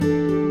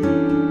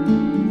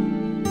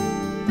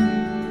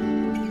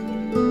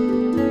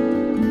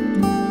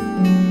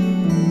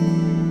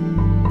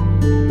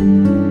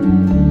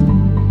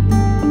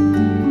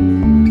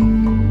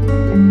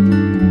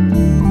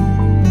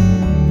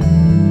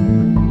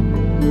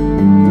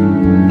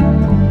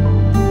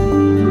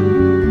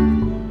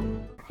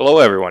Hello,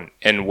 everyone,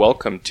 and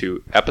welcome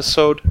to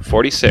episode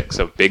 46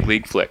 of Big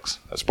League Flicks,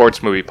 a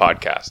sports movie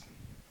podcast.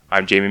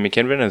 I'm Jamie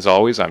McKinven, and as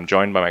always, I'm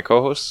joined by my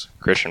co-hosts,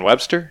 Christian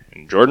Webster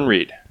and Jordan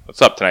Reed. What's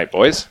up tonight,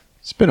 boys?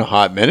 It's been a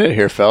hot minute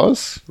here,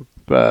 fellas.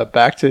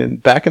 Back in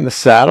the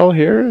saddle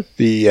here.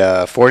 The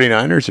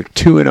 49ers are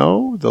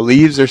 2-0. The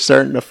leaves are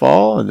starting to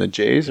fall, and the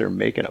Jays are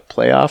making a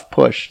playoff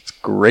push. It's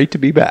great to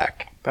be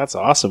back. That's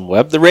awesome,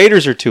 Webb. The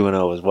Raiders are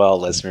 2-0 as well,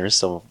 listeners.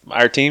 So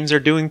our teams are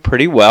doing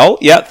pretty well.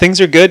 Yeah, things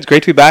are good. It's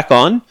great to be back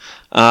on.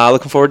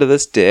 Looking forward to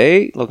this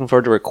day. Looking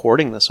forward to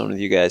recording this one with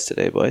you guys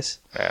today, boys.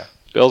 Yeah,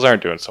 Bills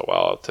aren't doing so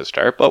well to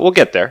start, but we'll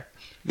get there.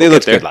 They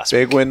looked good last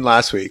week. Big win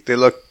last week. We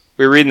were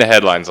reading the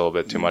headlines a little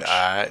bit too much.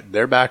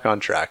 They're back on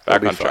track.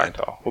 Back on track,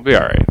 though. We'll be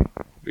all right.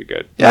 We'll be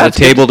good. Yeah, a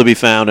table to be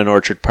found in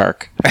Orchard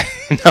Park.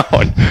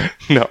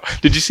 No.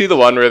 Did you see the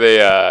one where they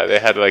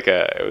had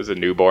it was a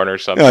newborn or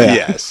something? Oh, yeah.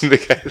 Yes.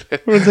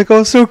 It's like,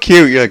 oh, so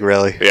cute. You're like,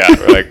 really? Yeah,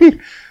 we're like,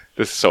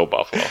 this is so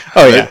Buffalo.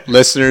 Oh, yeah.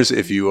 Listeners,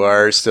 if you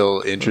are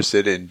still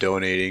interested in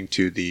donating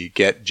to the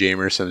Get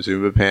Jamer Some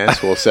Zumba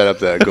Pants, we'll set up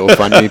the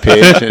GoFundMe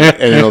page,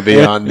 and it'll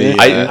be on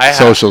the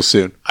socials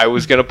soon. I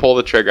was going to pull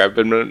the trigger. I've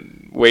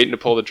been waiting to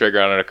pull the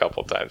trigger on it a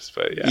couple times,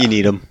 but yeah. You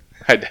need them.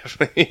 I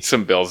definitely need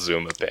some Bills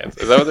Zumba pants.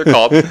 Is that what they're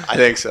called? I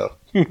think so.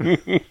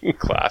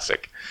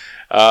 Classic.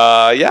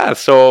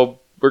 So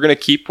we're gonna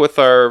keep with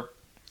our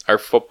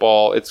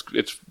football. It's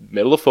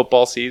middle of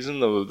football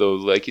season. The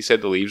like you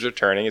said, the leaves are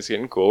turning. It's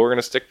getting cool. We're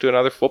gonna stick to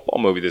another football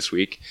movie this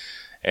week,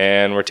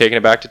 and we're taking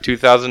it back to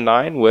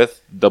 2009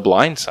 with The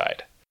Blind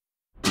Side.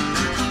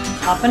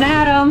 Hopping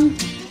at 'em.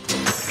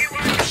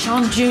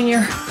 Sean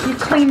Jr., you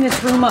clean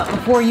this room up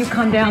before you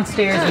come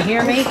downstairs. You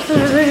hear me?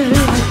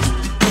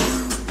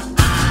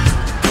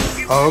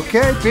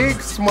 Okay, big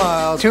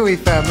smile. Chewy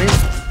family.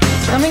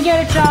 Come and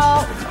get it,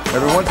 y'all.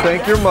 Everyone,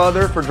 thank your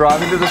mother for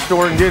driving to the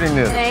store and getting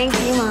this. Thank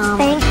you, Mom.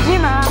 Thank you,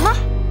 Mama.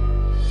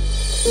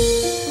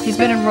 He's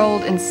been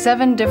enrolled in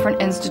 7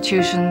 different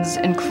institutions,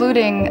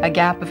 including a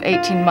gap of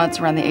 18 months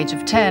around the age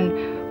of 10,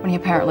 when he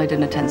apparently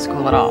didn't attend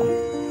school at all.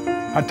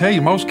 I tell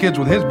you, most kids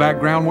with his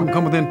background wouldn't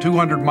come within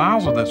 200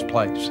 miles of this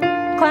place.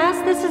 Class,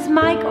 this is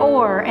Mike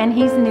Orr, and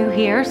he's new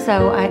here,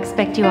 so I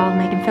expect you all to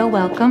make him feel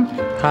welcome.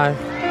 Hi.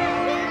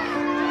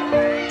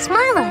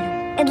 Smile at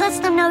him. It lets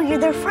them know you're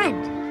their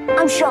friend.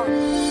 I'm Sean.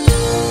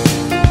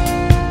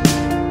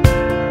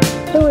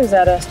 Who is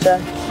that,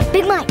 SJ?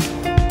 Big Mike.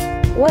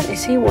 What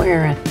is he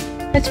wearing?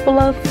 It's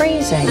below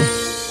freezing.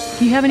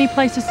 Do you have any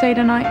place to stay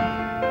tonight?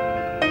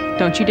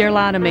 Don't you dare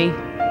lie to me.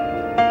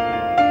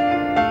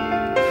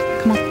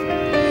 Come on.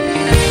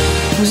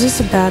 Was this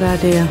a bad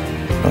idea?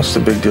 What's the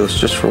big deal? It's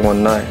just for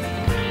one night.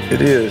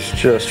 It is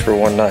just for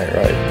one night,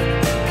 right?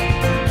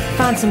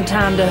 Find some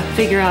time to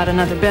figure out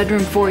another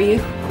bedroom for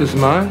you. This is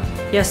mine?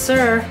 Yes,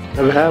 sir.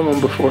 Never had one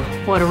before.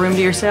 What, a room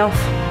to yourself?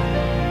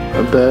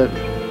 A bed.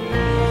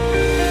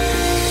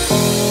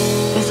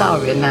 It's all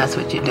real nice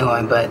what you're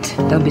doing, but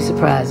don't be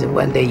surprised if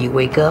one day you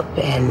wake up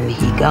and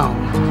he gone.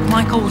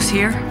 Michael was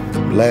here.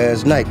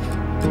 Last night.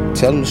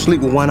 Tell him to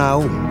sleep with one eye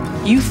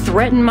open. You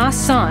threatened my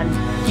son.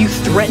 You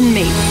threatened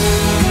me.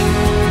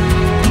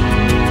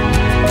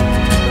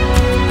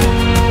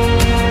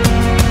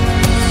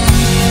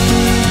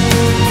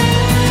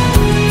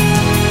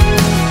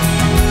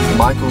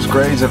 Michael's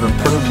grades have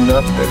improved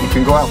enough that he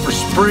can go out for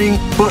spring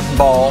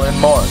football in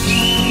March.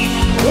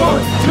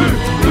 1, 2,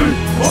 3.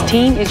 This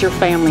team is your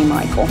family,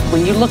 Michael.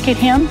 When you look at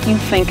him, you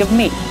think of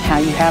me, how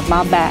you have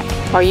my back.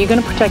 Are you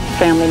going to protect the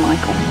family,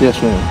 Michael?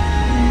 Yes,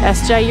 ma'am.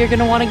 SJ, you're going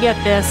to want to get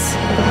this.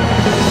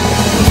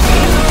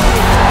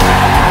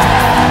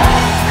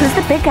 Who's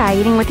the big guy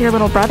eating with your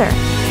little brother?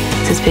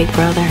 It's his big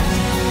brother.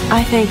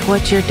 I think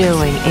what you're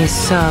doing is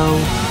so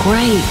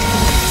great.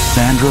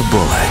 Sandra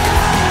Bullock.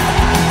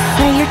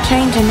 Hey, you're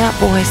changing that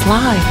boy's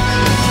life.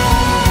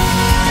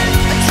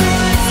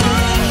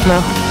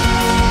 No.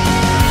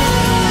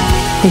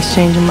 He's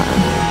changing mine.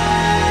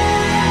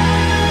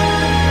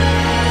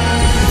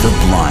 The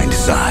Blind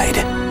Side.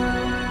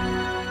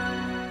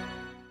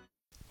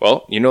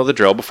 Well, you know the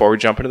drill. Before we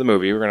jump into the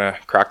movie, we're going to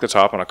crack the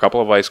top on a couple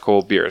of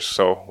ice-cold beers.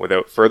 So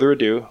without further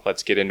ado,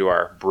 let's get into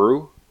our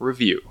brew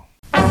review.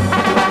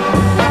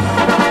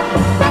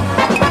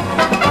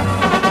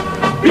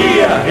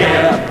 Bier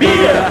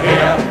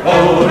her,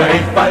 oh, der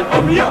ist bald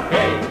von mir.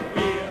 Hey,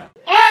 Bier.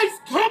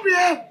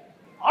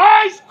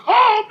 Ice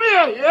cold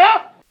beer,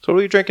 yeah? So what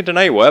are you drinking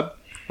tonight, Webb?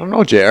 I don't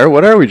know, JR.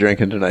 What are we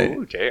drinking tonight?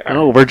 Ooh, JR.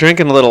 Oh, we're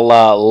drinking a little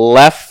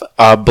Leffe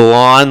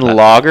blonde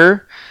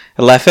lager.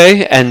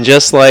 Leffe, and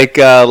just like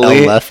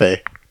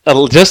Leffe.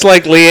 Just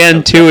like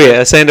Leanne Tui. I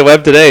was saying to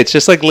Webb today, it's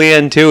just like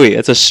Leanne Tui.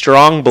 It's a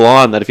strong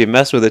blonde that if you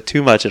mess with it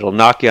too much, it'll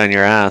knock you on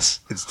your ass.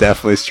 It's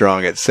definitely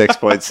strong at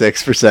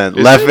 6.6%.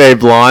 Leffe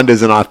Blonde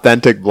is an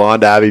authentic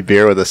blonde Abbey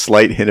beer with a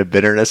slight hint of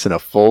bitterness and a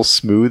full,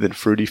 smooth, and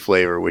fruity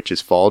flavor, which is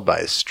followed by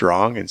a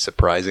strong and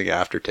surprising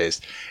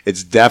aftertaste.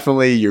 It's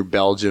definitely your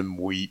Belgian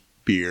wheat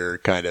beer,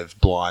 kind of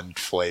blonde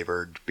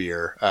flavored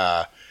beer.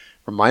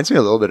 Reminds me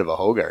a little bit of a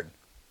Hoegaarden.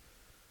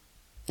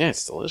 Yeah,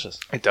 it's delicious.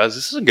 It does.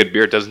 This is a good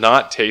beer. It does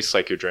not taste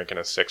like you're drinking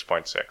a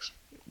 6.6.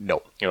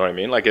 No. You know what I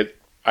mean? Like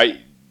I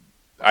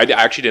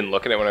actually didn't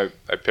look at it when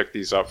I picked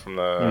these up from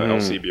the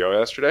LCBO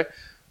yesterday.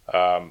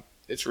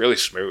 It's really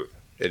smooth.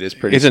 It is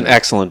pretty. It's an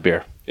excellent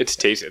beer. It's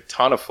tasty, a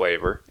ton of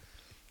flavor.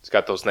 It's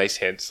got those nice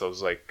hints,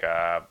 those like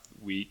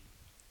wheat,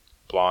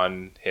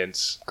 blonde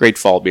hints. Great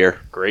fall beer.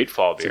 Great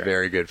fall beer. It's a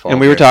very good fall.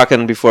 And we were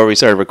talking before we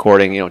started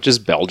recording,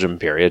 just Belgium,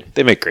 period.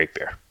 They make great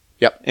beer.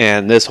 Yep.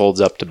 And this holds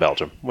up to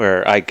Belgium,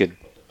 where I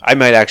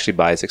might actually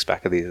buy a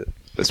 6-pack of these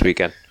this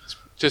weekend.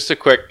 Just a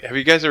quick, have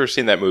you guys ever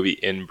seen that movie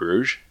In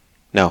Bruges?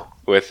 No.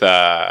 With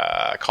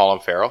Colin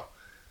Farrell?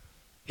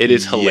 It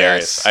is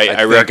hilarious. Yes.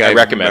 I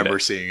recommend remember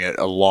it. seeing it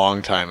a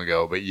long time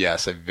ago, but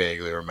yes, I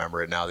vaguely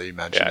remember it now that you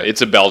mentioned it.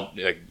 It's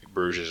a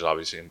Bruges is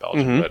obviously in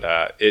Belgium,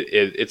 but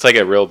it's like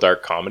a real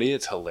dark comedy.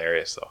 It's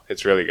hilarious, though.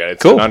 It's really good.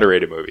 It's an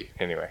underrated movie.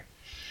 Anyway.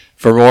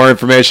 For more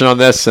information on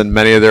this and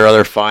many of their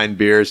other fine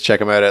beers, check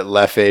them out at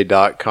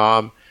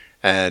leffe.com.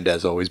 And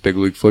as always, Big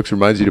League Flicks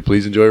reminds you to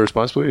please enjoy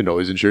responsibly and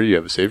always ensure you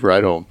have a safe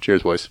ride home.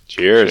 Cheers, boys.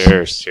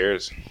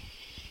 Cheers.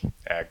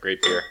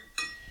 Great beer.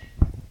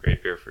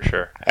 Great beer for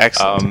sure.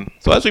 Excellent.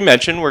 So as we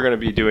mentioned, we're going to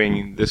be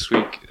doing this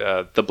week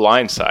The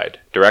Blind Side,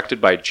 directed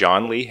by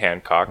John Lee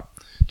Hancock,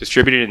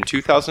 distributed in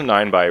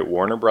 2009 by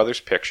Warner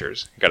Brothers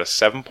Pictures. Got a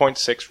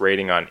 7.6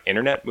 rating on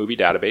Internet Movie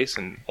Database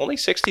and only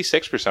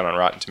 66% on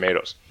Rotten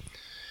Tomatoes.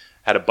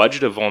 Had a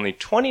budget of only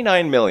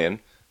 $29 million,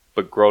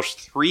 but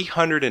grossed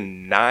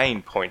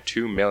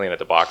 $309.2 million at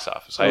the box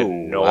office. I had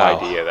no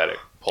idea that it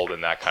pulled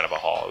in that kind of a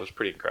haul. It was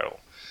pretty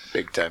incredible.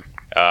 Big time.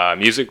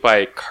 Music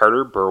by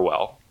Carter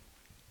Burwell,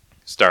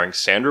 starring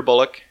Sandra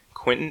Bullock,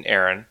 Quentin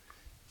Aaron,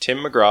 Tim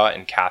McGraw,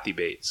 and Kathy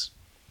Bates.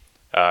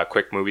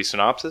 Quick movie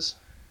synopsis.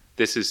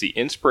 This is the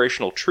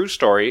inspirational true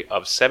story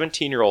of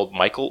 17-year-old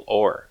Michael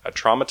Orr, a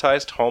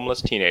traumatized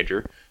homeless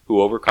teenager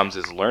who overcomes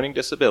his learning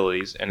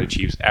disabilities and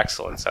achieves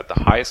excellence at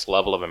the highest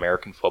level of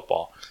American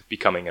football,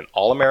 becoming an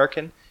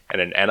All-American and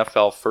an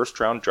NFL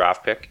first-round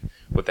draft pick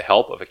with the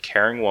help of a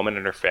caring woman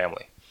and her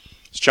family.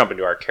 Let's jump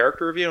into our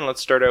character review, and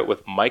let's start out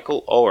with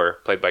Michael Orr,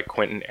 played by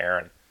Quentin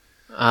Aaron.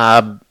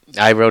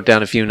 I wrote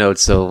down a few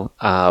notes. So,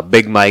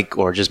 Big Mike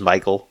or just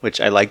Michael,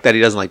 which I like that he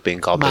doesn't like being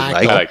called Big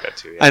Mike. I like that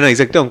too. Yeah. I know he's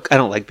like, I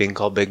don't like being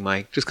called Big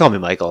Mike. Just call me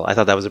Michael. I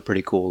thought that was a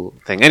pretty cool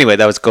thing. Anyway,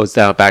 that goes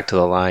down back to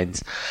the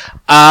lines.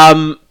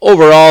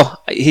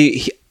 Overall,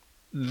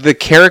 the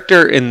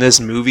character in this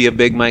movie of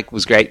Big Mike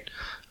was great.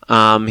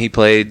 He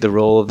played the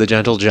role of the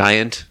gentle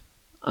giant.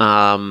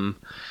 The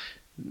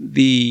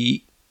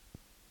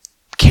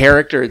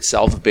character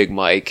itself of Big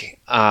Mike,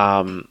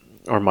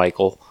 or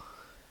Michael,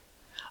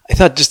 I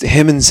thought just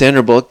him and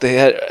Sandra Bullock, they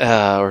had,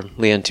 or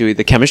Leanne Tui,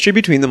 the chemistry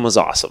between them was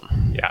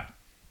awesome. Yeah.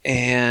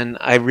 And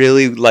I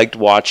really liked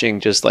watching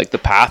just like the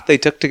path they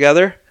took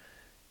together.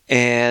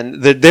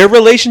 And their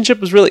relationship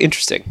was really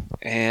interesting.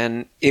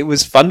 And it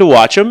was fun to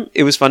watch them.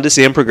 It was fun to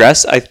see him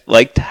progress. I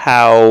liked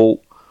how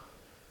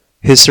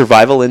his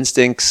survival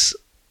instincts,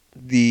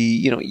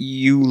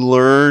 you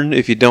learn,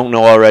 if you don't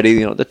know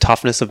already, the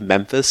toughness of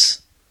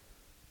Memphis.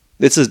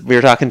 We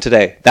were talking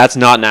today. That's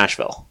not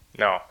Nashville.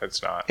 No,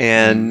 it's not.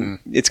 And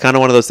it's kind of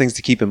one of those things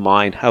to keep in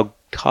mind, how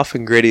tough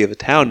and gritty of a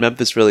town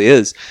Memphis really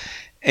is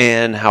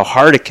and how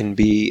hard it can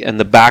be and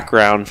the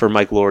background for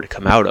Michael Orr to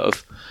come out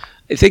of.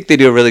 I think they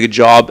do a really good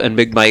job, and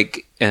Big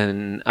Mike,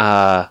 and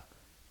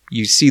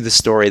you see the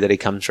story that he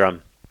comes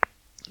from.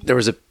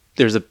 There's a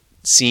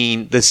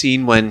scene, the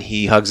scene when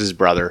he hugs his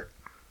brother.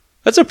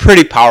 That's a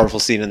pretty powerful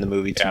scene in the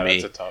movie to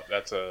me.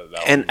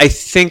 And I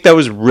think that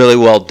was really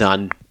well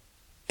done.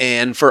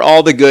 And for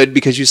all the good,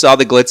 because you saw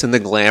the glitz and the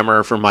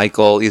glamour for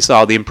Michael, you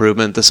saw the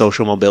improvement, the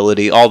social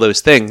mobility, all those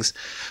things.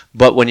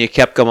 But when you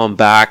kept going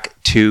back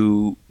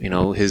to,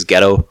 his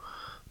ghetto,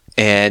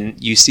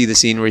 and you see the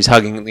scene where he's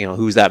hugging,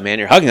 who's that man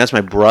you're hugging? That's my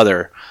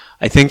brother.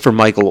 I think for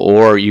Michael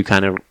Orr,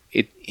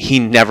 he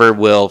never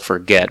will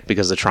forget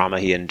because of the trauma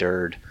he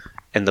endured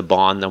and the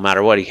bond, no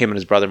matter what him and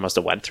his brother must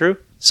have went through.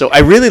 So I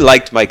really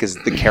liked Mike as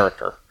the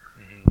character.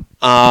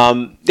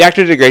 The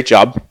actor did a great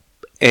job.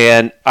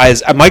 And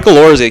as Michael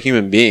Orr as a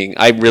human being,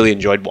 I really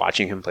enjoyed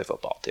watching him play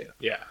football too.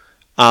 Yeah.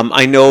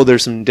 I know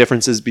there's some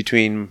differences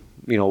between,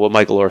 what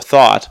Michael Orr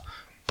thought,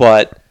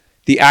 but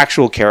the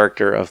actual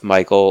character of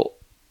Michael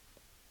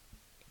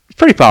is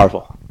pretty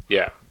powerful.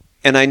 Yeah.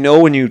 And I know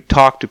when you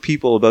talk to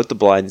people about The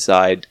Blind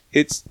Side,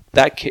 it's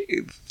that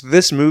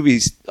this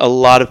movie's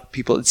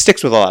it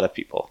sticks with a lot of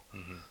people.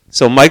 Mm-hmm.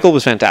 So Michael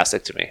was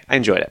fantastic to me. I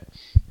enjoyed it.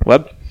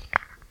 Webb?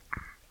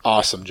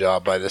 Awesome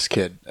job by this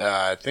kid.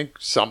 I think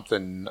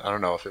something, I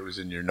don't know if it was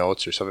in your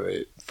notes or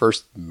something,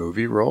 first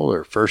movie role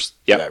or first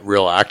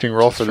real acting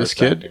role for this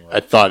kid.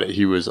 I thought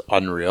he was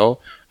unreal.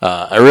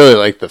 I really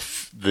like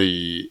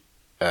he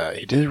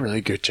did a really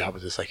good job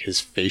with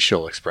his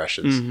facial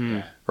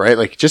expressions, right?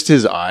 Like just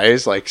his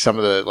eyes, like some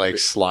of the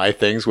sly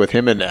things with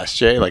him and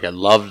SJ. Like I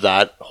love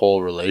that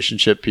whole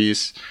relationship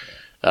piece.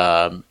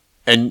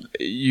 And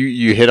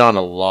you hit on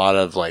a lot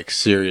of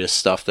serious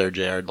stuff there,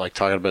 Jared,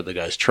 talking about the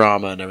guy's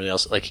trauma and everything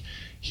else.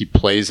 He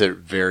plays it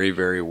very,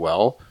 very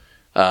well.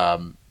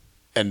 And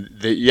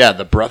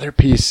the brother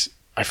piece,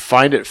 I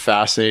find it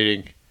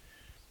fascinating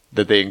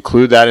that they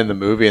include that in the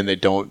movie and they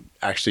don't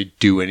actually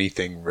do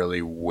anything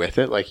really with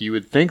it. Like you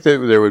would think that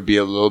there would be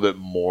a little bit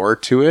more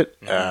to it.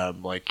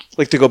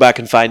 Like to go back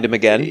and find him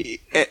again.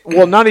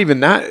 Well, not even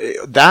that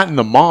and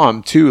the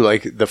mom too.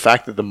 Like the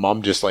fact that the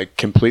mom just like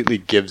completely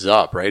gives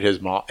up, right?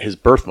 His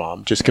birth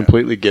mom just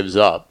completely gives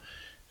up,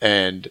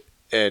 and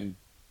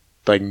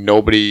like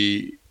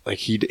nobody, like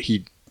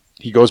he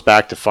goes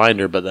back to find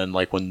her, but then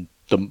like when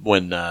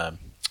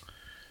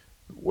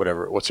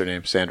what's her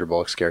name? Sandra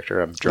Bullock's character.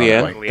 I'm drawing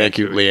a blank. Thank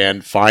you.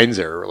 Leanne finds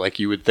her. Like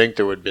you would think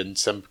there would have been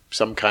some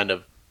kind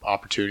of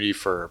opportunity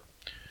for,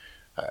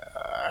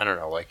 I don't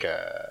know, like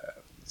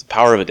it's the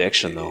power of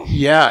addiction, though.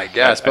 Yeah, I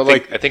guess.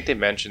 I think they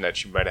mentioned that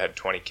she might have had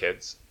 20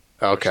 kids.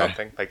 Okay. Or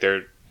something like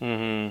they're,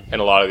 and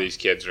a lot of these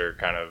kids are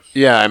kind of.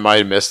 Yeah, I might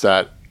have missed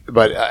that,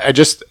 but I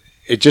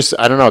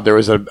don't know. There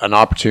was an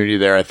opportunity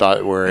there. I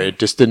thought where it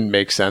just didn't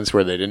make sense,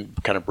 where they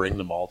didn't kind of bring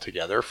them all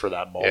together for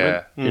that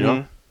moment. Yeah. You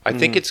know, I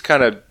think it's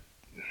kind of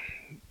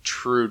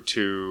true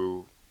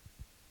to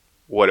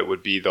what it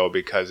would be, though,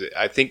 because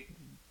I think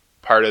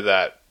part of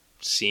that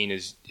scene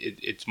is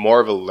it's more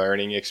of a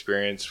learning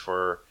experience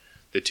for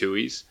the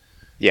Tuohys.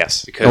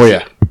 Yes,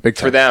 because big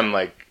time. For them,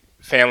 like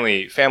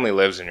family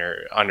lives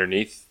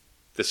underneath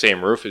the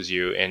same roof as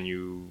you, and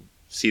you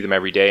see them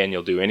every day, and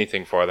you'll do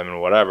anything for them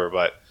and whatever.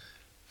 But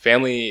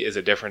family is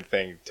a different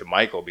thing to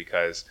Michael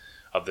because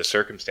of the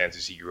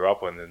circumstances he grew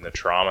up with and the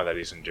trauma that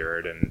he's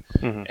endured,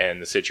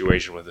 and the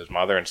situation with his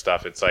mother and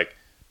stuff. It's like,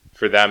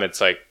 for them, it's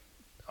like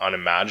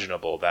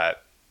unimaginable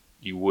that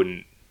you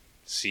wouldn't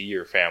see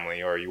your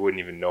family or you wouldn't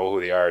even know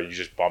who they are. You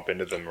just bump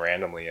into them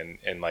randomly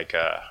in like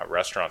a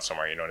restaurant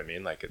somewhere. You know what I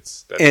mean? Like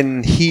he's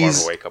more of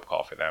a wake up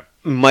call for them.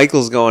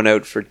 Michael's going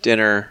out for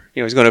dinner.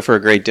 He's going out for a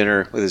great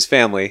dinner with his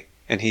family,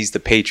 and he's the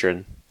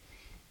patron,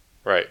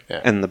 right?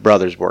 Yeah. And the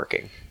brother's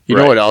working. You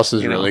know what else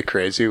is really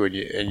crazy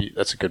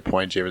that's a good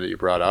point, Jamie, that you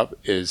brought up,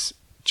 is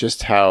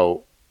just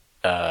how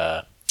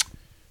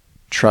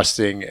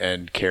trusting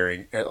and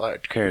caring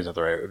is not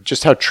the right,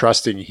 just how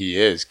trusting he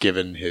is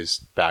given his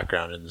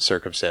background and the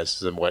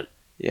circumstances and what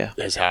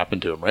has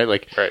happened to him, right?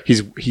 Like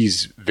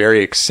he's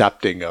very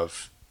accepting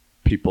of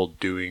people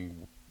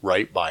doing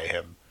right by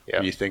him.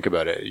 When you think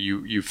about it,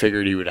 you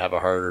figured he would have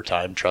a harder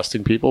time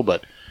trusting people,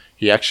 but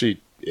he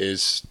actually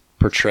is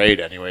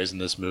portrayed anyways in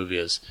this movie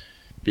as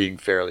being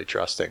fairly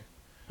trusting.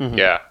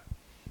 Yeah,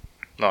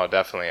 no,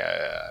 definitely.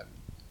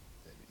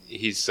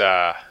 He's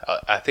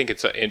I think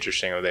it's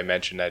interesting that they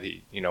mentioned that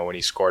he, when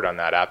he scored on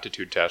that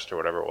aptitude test or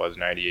whatever it was,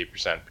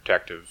 98%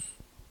 protective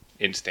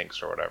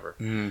instincts or whatever.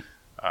 And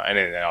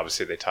then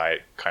obviously they tie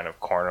it kind of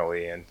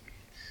cornily, and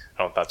I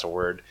don't know if that's a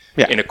word,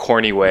 in a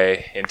corny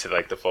way into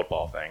like the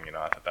football thing. I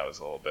thought that was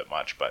a little bit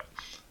much, but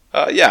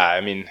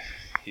I mean,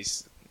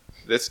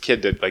 this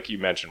kid did, like you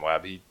mentioned,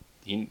 Webb. He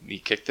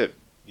kicked it.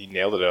 He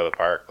nailed it out of the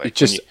park. Like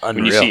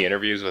when you see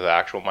interviews with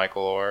actual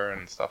Michael Orr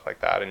and stuff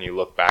like that, and you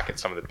look back at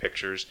some of the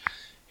pictures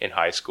in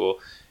high school,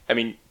 I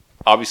mean,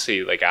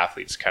 obviously, like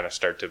athletes kind of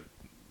start to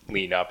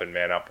lean up and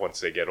man up once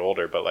they get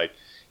older. But like,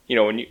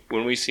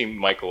 when we see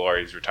Michael Orr,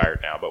 he's retired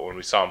now, but when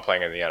we saw him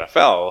playing in the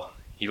NFL,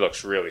 he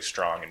looks really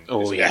strong and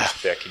his hair's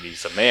thick and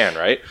he's a man,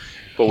 right?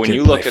 But when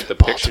you look at the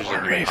pictures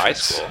of him in high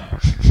school,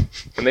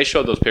 when they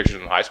showed those pictures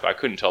in high school, I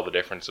couldn't tell the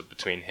difference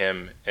between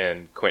him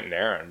and Quentin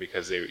Aaron,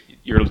 because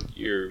you're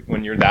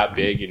when you're that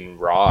big and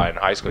raw in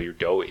high school, you're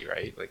doughy,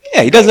 right? Like,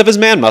 he doesn't have his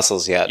man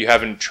muscles yet. You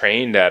haven't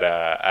trained at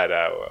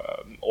a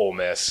Ole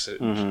Miss,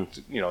 you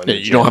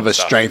don't have a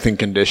strength and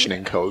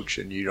conditioning coach,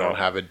 and you don't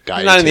have a dietitian.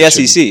 He's not in the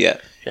SEC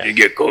yet. Yeah. You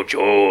get Coach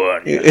O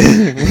on you.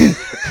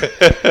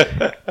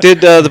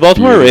 Did the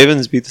Baltimore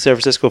Ravens beat the San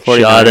Francisco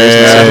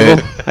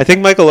 49ers? I think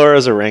Michael Orr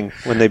has a ring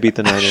when they beat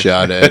the Niners.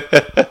 Shut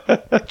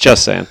it.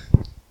 Just saying.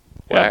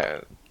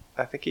 Yeah,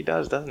 I think he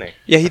does, doesn't he?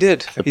 Yeah, he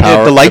did.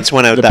 The lights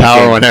went out. The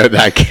power went out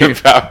that game.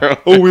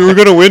 We were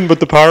going to win,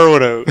 but the power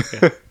went out.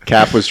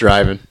 Cap was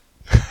driving.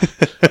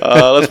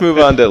 Let's move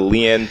on to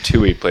Leanne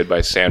Toohey, played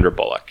by Sandra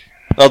Bullock.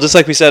 Well, just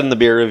like we said in the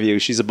beer review,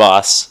 she's a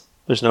boss.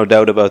 There's no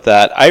doubt about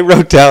that. I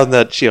wrote down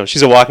that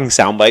she's a walking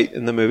soundbite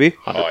in the movie.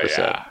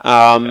 100%.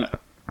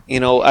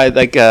 I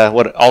like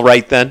what? All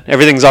right then.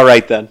 Everything's all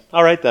right then.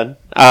 All right then.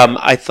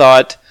 I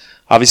thought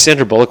obviously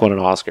Sandra Bullock won an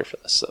Oscar for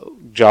this, so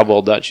job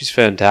well done. She's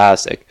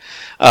fantastic.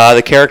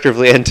 The character of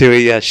Leanne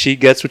Toohey, she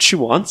gets what she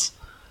wants.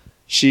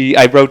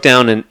 I wrote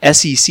down an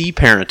SEC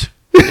parent.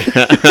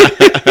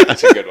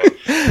 That's a good one.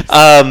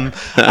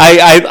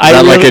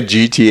 I like a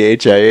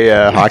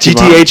GTHA hockey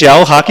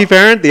GTHL hockey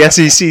parent, the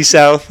SEC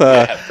South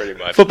pretty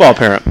much. Football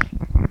parent.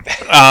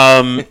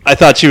 I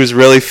thought she was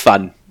really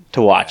fun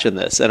to watch in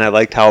this, and I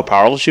liked how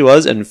powerful she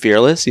was and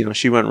fearless.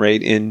 She went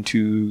right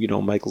into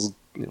Michael's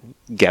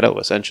ghetto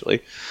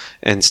essentially,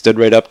 and stood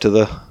right up to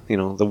the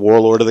the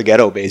warlord of the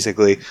ghetto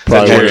basically.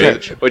 What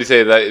do you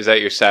say? Is that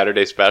your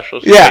Saturday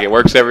special? Yeah, like, it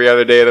works every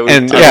other day of the week.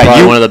 And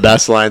probably one of the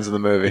best lines in the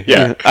movie.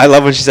 Yeah, I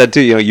love when she said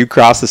too. You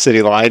cross the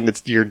city line,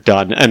 you're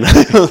done, and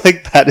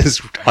like that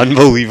is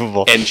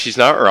unbelievable. And she's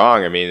not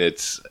wrong. I mean,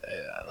 it's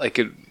like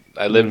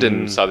I lived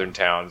in southern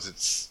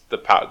towns. the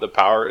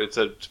power. It's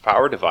a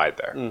power divide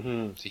there.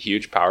 It's a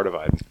huge power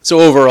divide. So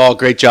overall,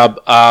 great job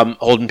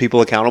holding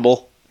people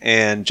accountable,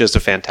 and just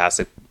a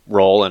fantastic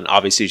role. And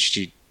obviously,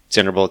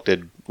 Sandra Bullock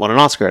won an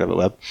Oscar out of it.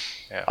 Webb.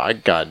 Yeah. I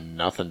got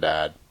nothing to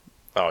add.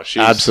 Oh,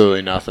 she's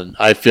absolutely nothing.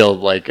 I feel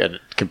like a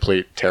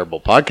complete terrible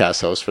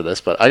podcast host for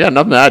this, but I got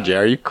nothing to add,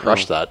 JR. You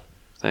crushed that.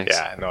 Thanks.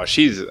 Yeah, no,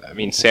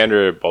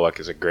 Sandra Bullock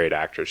is a great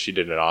actress. She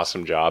did an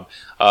awesome job.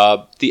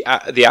 The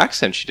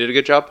accent, she did a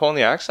good job pulling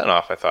the accent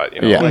off. I thought,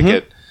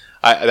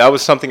 that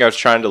was something I was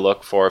trying to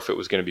look for if it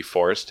was going to be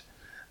forced,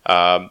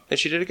 and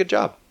she did a good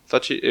job.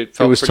 It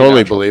was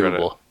totally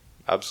believable.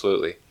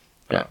 Absolutely,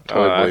 yeah,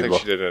 totally believable. I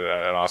think she did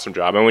an awesome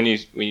job. And when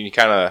you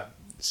kind of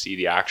see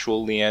the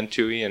actual Leanne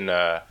Toohey in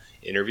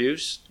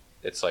interviews,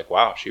 it's like,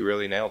 wow, she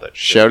really nailed it.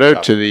 Shout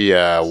out to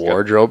the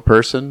wardrobe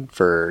person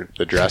for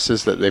the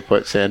dresses that they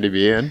put Sandy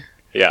B in.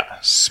 Yeah.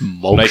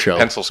 Smoke nice show.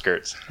 Pencil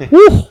skirts.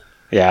 Woo!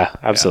 Yeah,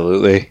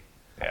 absolutely.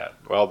 Yeah,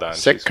 well done.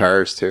 Sick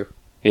cars, too.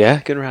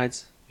 Yeah, good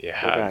rides.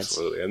 Yeah, good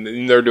absolutely. Rides.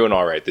 And they're doing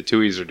all right. The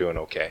Tooheys are doing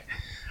okay.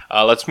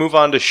 Let's move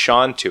on to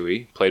Sean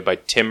Toohey, played by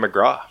Tim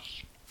McGraw.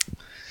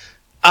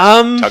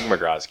 Tug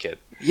McGraw's kid.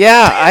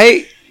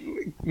 Yeah,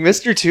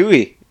 Mr.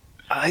 Toohey.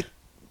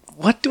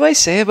 What do I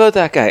say about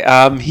that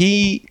guy?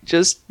 He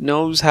just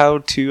knows how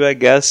to, I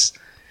guess.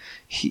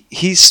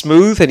 He's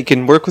smooth and he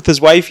can work with his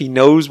wife. He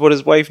knows what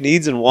his wife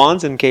needs and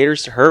wants and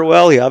caters to her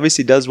well. He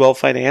obviously does well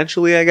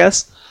financially, I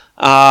guess.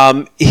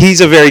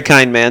 He's a very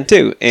kind man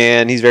too,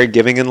 and he's very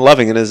giving and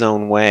loving in his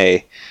own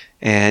way.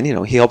 And,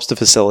 he helps to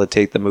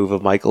facilitate the move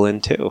of Michael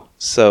in too.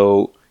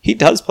 So he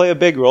does play a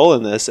big role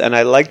in this, and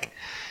I like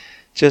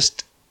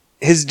just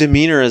his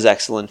demeanor is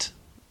excellent.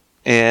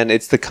 And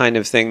it's the kind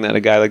of thing that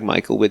a guy like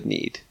Michael would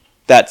need.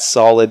 That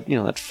solid,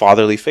 that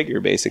fatherly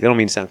figure, basically. I don't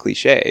mean to sound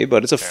cliche,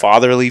 but it's a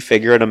fatherly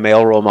figure and a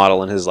male role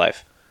model in his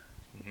life.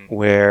 Mm-hmm.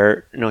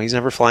 Where, he's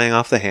never flying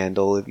off the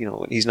handle.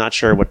 He's not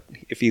sure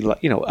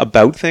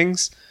about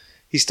things.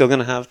 He's still going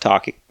to have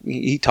talking.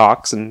 He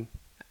talks and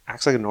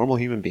acts like a normal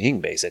human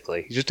being,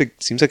 basically. He just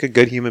seems like a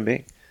good human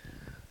being.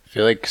 I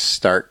feel like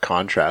stark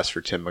contrast for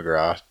Tim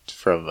McGraw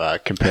from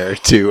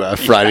compared to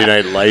Friday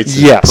Night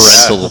Lights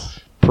and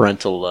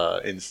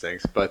parental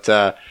instincts. But,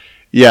 I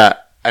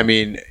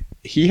mean,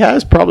 he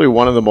has probably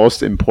one of the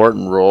most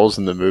important roles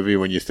in the movie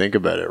when you think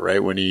about it,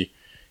 right? When he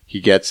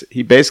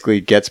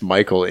basically gets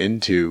Michael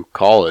into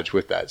college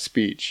with that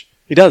speech.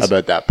 He does.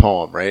 About that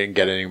poem, right? And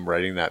getting him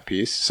writing that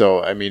piece.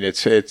 So, I mean,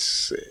 it's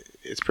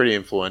pretty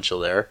influential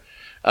there.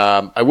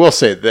 I will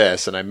say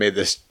this, and I made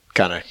this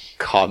kind of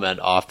comment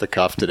off the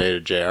cuff today to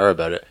JR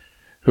about it.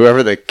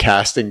 Whoever the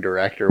casting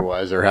director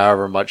was, or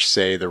however much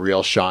say the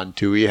real Sean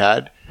Toohey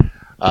had,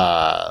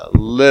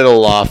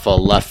 little off a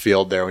left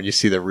field there when you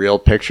see the real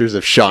pictures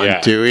of Sean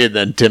Toohey and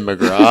then Tim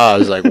McGraw. I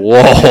was like,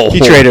 whoa. He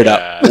traded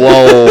up.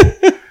 Whoa.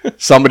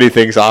 Somebody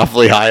thinks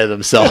awfully high of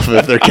themselves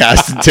if they're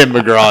casting Tim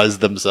McGraw as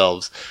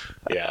themselves.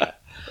 Yeah.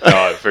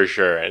 No, for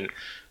sure. And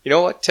you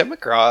know what? Tim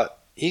McGraw,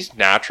 he's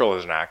natural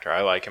as an actor.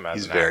 I like him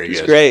as an actor.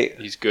 He's great.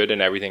 He's good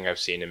in everything I've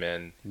seen him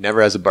in.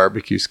 Never has a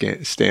barbecue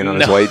stain on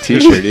his white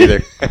t-shirt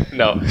either.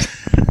 No.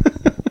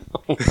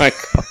 Oh my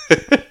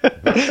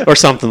God. Or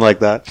something like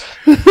that.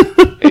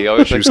 She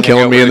was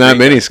killing me in that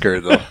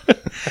miniskirt, though.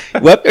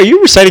 Are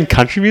you reciting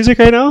country music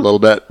right now? A little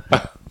bit.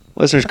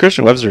 Listeners,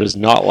 Christian Webster does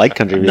not like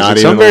country music, Not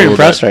so I'm even a very little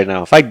impressed bit. right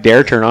now. If I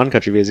dare turn on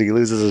country music, he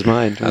loses his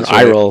mind. That's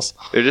Eye right. rolls.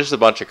 They're just a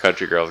bunch of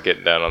country girls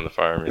getting down on the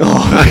farm.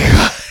 Oh my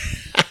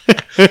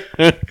God.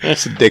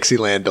 It's a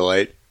Dixieland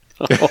delight.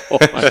 Oh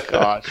my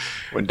God.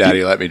 When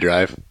Daddy let me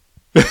drive.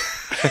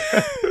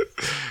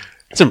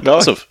 It's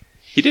impressive.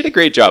 He did a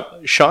great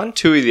job. Sean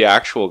Toohey, the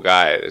actual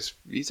guy,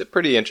 he's a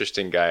pretty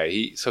interesting guy.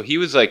 He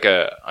was like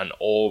an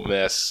Ole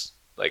Miss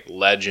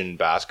legend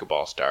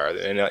basketball star,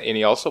 and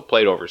he also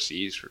played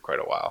overseas for quite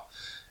a while,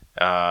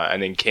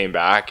 and then came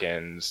back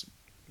and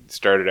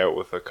started out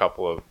with a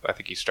couple of. I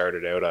think he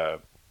started out I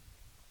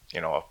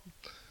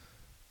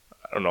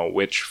don't know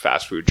which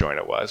fast food joint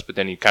it was, but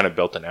then he kind of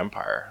built an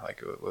empire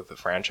with the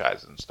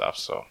franchises and stuff.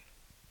 So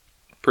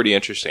pretty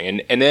interesting.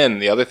 And then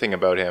the other thing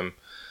about him.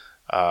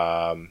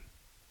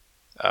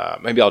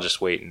 Maybe I'll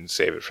just wait and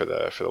save it for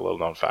the little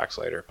known facts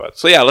later. But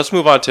so yeah, let's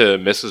move on to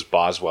Mrs.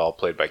 Boswell,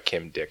 played by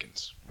Kim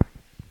Dickens.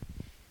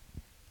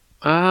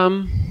 I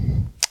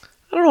don't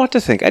know what to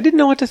think. I didn't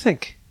know what to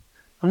think.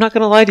 I'm not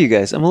going to lie to you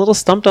guys. I'm a little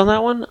stumped on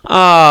that one.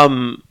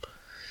 I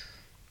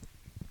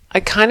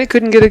kind of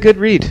couldn't get a good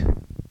read.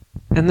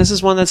 And this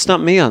is one that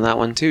stumped me on that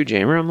one too,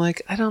 Jamer. I'm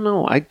like, I don't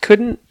know. I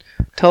couldn't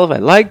tell if I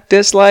like,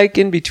 dislike,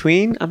 in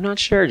between. I'm not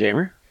sure,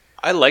 Jamer.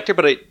 I liked her,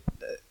 but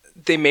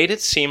they made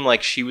it seem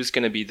like she was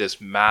going to be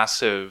this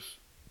massive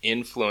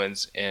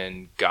influence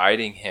in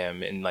guiding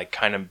him and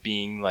kind of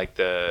being like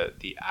the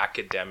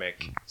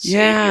academic savior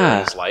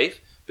in his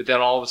life. But then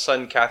all of a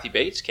sudden, Kathy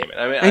Bates came in.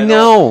 I mean, I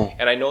know,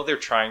 and I know they're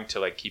trying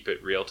to keep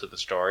it real to the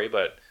story,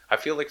 but I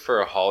feel like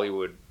for a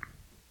Hollywood,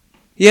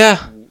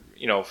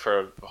 for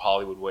a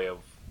Hollywood way of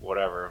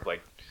whatever,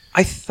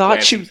 I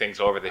thought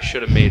things over, they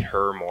should have made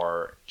her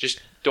more.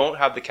 Just don't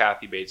have the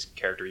Kathy Bates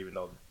character, even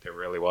though there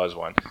really was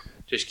one.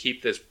 just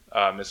keep this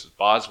Mrs.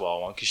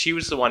 Boswell one, because she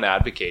was the one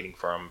advocating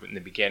for him in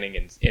the beginning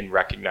and in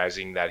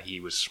recognizing that he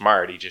was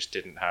smart. He just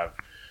didn't have,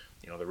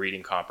 the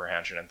reading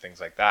comprehension and things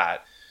like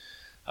that.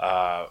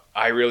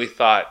 I really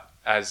thought,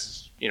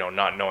 as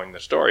not knowing the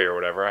story or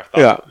whatever, I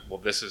thought, well,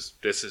 this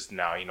is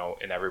now,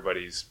 in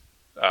everybody's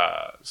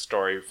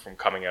story from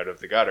coming out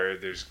of the gutter,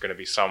 there's going to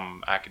be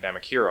some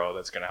academic hero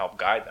that's going to help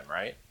guide them,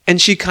 right? And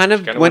she kind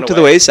of went to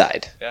the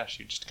wayside. Yeah,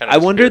 she just kind of.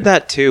 I wondered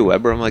that too,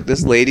 Weber. I'm like,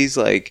 this lady's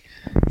like,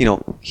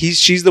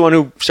 she's the one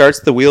who starts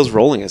the wheels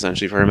rolling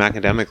essentially for him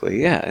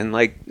academically. Yeah, and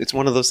like it's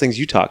one of those things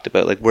you talked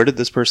about. Like, where did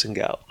this person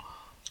go?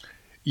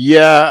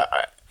 Yeah,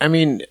 I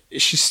mean,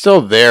 she's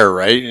still there,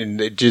 right?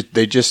 And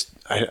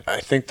I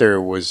think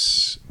there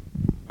was.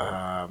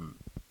 I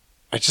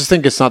just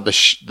think it's not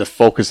the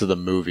focus of the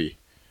movie,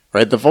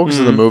 right? The focus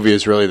of the movie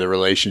is really the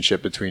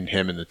relationship between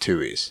him and the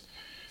Tuohys.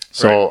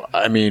 So,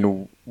 right. I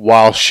mean,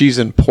 while she's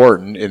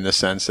important in the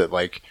sense that,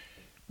 like,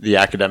 the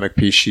academic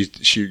piece,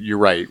 you're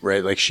right?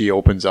 Like, she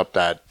opens up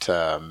that,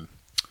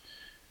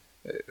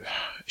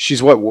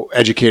 she's what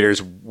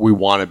educators we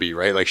want to be,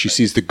 right? Like, she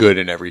sees the good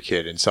in every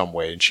kid in some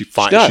way, and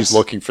she's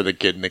looking for the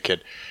good in the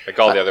kid. Like,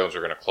 all the other ones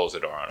are going to close the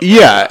door on him.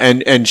 Yeah,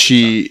 and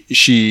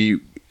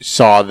she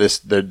saw this,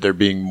 there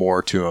being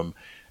more to him.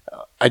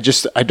 I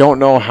don't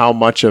know how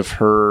much of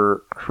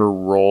her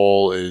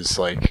role is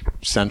like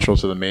central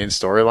to the main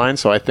storyline.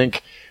 So I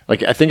think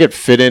it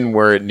fit in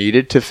where it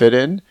needed to fit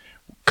in.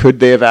 Could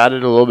they have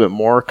added a little bit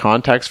more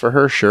context for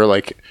her? Sure,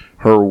 like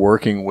her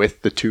working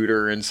with the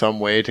tutor in some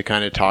way to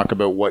kind of talk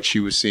about what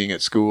she was seeing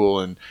at school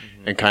and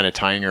kind of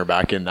tying her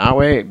back in that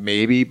way,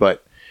 maybe.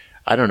 But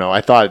I don't know. I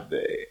thought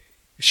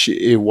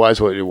it was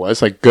what it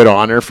was. Like, good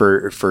on her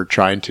for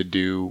trying to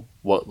do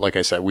what, like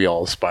I said, we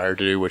all aspire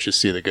to do, which is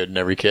see the good in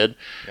every kid.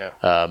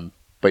 Yeah.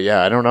 But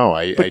yeah, I don't know.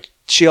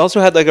 She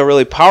also had like a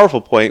really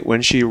powerful point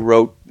when she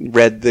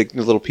read the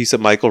little piece that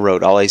Michael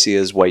wrote. All I see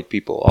is white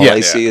people. All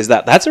I see is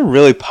that. That's a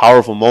really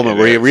powerful moment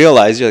where you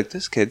realize you're like,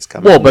 this kid's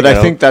coming. Well, but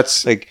I think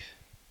that's like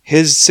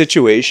his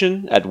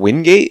situation at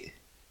Wingate.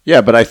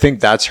 Yeah, but I think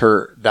that's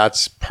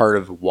part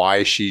of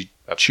why she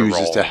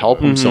chooses to help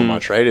him so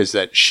much, right? Is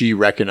that she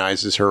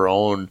recognizes her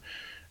own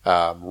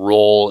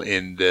role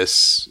in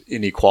this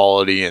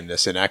inequality and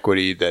this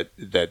inequity that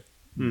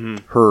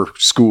her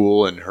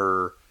school and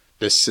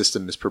this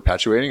system is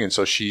perpetuating, and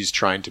so she's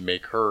trying to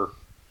make her.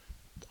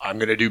 I'm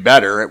going to do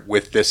better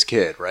with this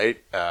kid,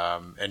 right?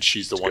 And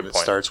she's the one that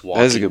starts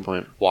walking. That is a good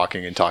point.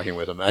 Walking and talking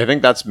with him. I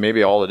think that's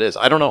maybe all it is.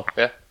 I don't know.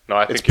 Yeah, no,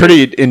 I think it's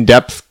pretty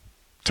in-depth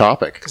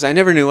topic. Because I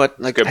never knew what.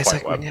 Like, good I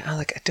point,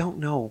 I don't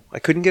know. I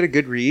couldn't get a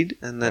good read,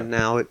 and then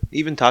now,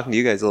 even talking to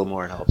you guys a little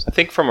more, it helps. I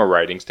think from a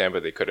writing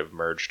standpoint, they could have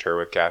merged her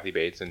with Kathy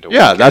Bates into.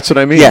 Yeah, that's what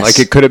I mean. Yes. Like,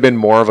 it could have been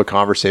more of a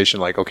conversation.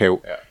 Like, okay,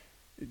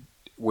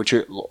 which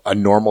a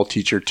normal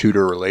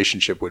teacher-tutor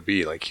relationship would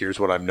be. Like, here's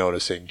what I'm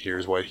noticing.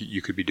 Here's what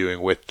you could be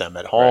doing with them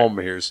at home.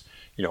 Right. Here's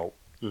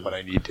what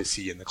I need to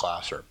see in the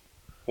classroom.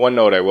 One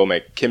note I will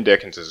make: Kim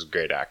Dickens is a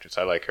great actress.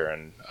 I like her,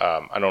 and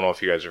I don't know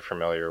if you guys are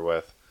familiar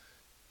with.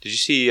 Did you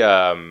see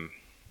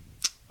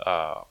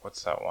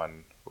what's that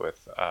one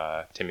with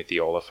Timothy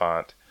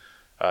Olyphant?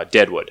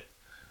 Deadwood.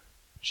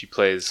 She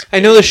plays. I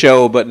know the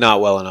show, but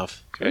not well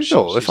enough.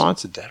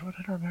 Olyphant's in Deadwood.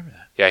 I don't remember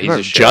that. Yeah, he's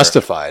a sheriff.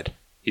 Justified.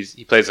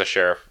 He plays a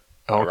sheriff.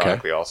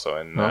 Ironically, also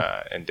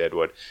in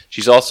Deadwood.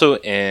 She's also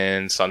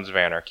in Sons of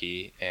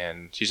Anarchy,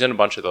 and she's in a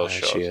bunch of those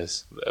shows. She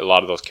is. A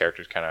lot of those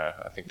characters kind of.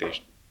 I think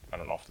I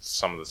don't know if it's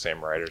some of the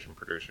same writers and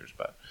producers,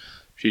 but.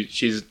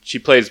 She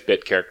plays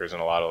bit characters in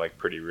a lot of like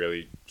pretty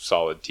really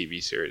solid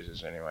TV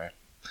series anyway.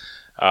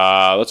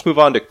 Let's move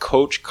on to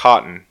Coach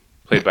Cotton,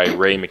 played by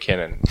Ray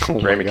McKinnon.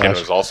 Ray McKinnon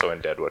was also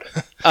in Deadwood.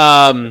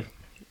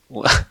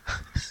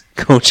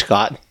 Coach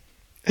Cotton.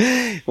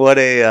 What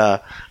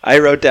a I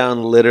wrote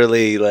down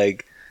literally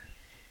like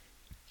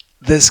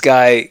this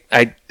guy.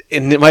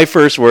 In my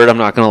first word, I'm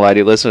not going to lie to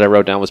you, listen, I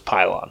wrote down was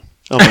pylon.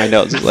 Oh, my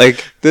notes.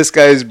 Like, this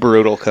guy's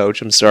brutal,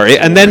 coach. I'm sorry.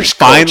 And then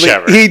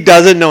finally, he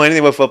doesn't know anything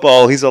about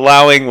football. He's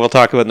allowing, we'll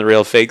talk about in the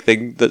real fake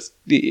thing,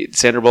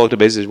 Sandra Bullock to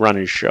basically run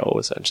his show,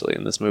 essentially,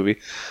 in this movie.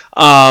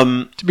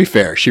 To be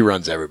fair, she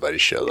runs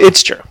everybody's show, though.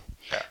 It's true.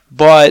 Yeah.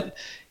 But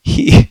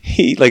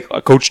he like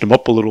coached him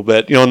up a little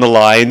bit, in the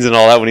lines and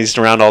all that when he's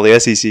around all the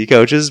SEC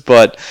coaches.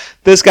 But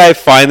this guy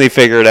finally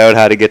figured out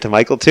how to get to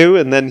Michael, too.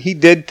 And then he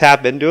did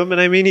tap into him, and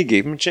I mean, he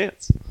gave him a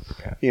chance.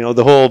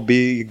 The whole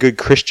be a good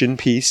Christian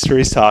piece where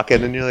he's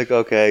talking, and you're like,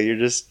 okay, you're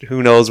just,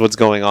 who knows what's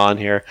going on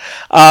here.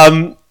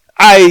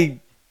 I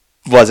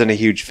wasn't a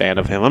huge fan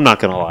of him. I'm not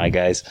going to lie,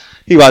 guys.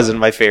 He wasn't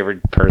my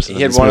favorite person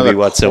in this movie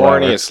whatsoever. He had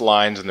one of the corniest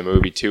lines in the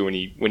movie, too, when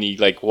he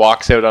like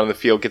walks out on the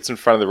field, gets in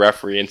front of the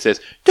referee, and says,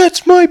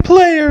 "That's my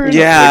player." And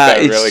yeah,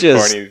 it's really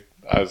just... corny.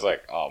 I was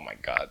like, oh my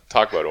God.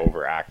 Talk about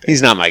overacting.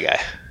 He's not my guy.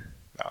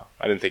 No,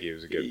 I didn't think he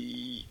was a good...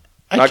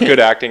 Not good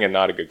acting and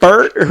not a good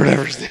coach. Bert or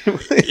whatever his name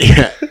was.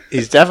 Yeah,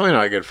 he's definitely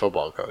not a good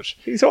football coach.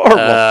 He's horrible.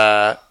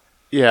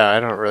 Yeah, I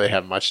don't really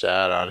have much to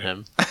add on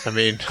him. I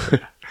mean,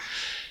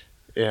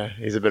 yeah,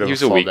 he's a bit of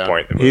a weak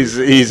point. He's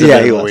a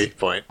bit of a weak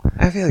point.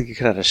 I feel like you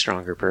could have a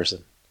stronger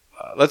person.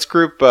 let's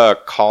group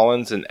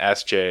Collins and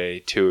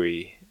SJ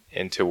Tui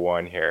into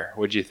one here.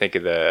 What do you think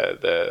of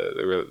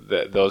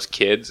those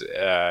kids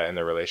and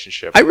their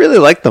relationship? I really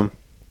like them.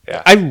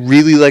 Yeah. I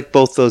really like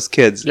both those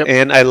kids, Yep.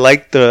 and I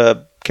like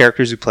the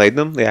characters who played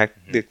them, the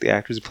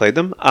actors who played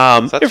them.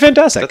 They're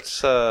fantastic. That's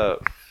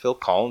Phil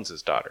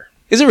Collins' daughter.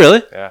 Is it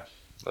really? Yeah,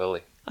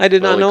 Lily. I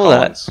did not Lily know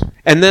Collins. that.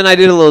 And then I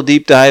did a little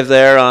deep dive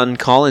there on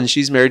Collins.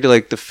 She's married to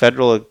like the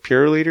Federal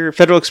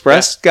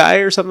Express guy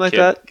or something like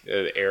that.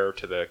 Heir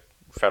to the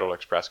Federal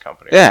Express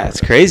company. Yeah,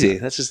 it's crazy.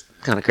 That's just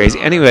kind of crazy.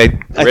 Anyway,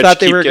 I thought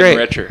they were great.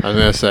 Richer. I was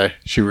gonna say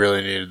she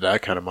really needed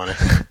that kind of money.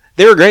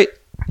 They were great,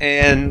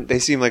 and they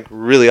seem like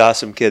really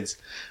awesome kids.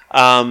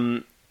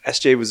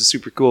 SJ was a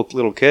super cool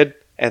little kid,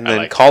 and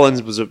then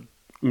Collins was a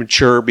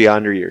mature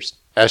beyond her years.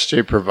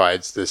 SJ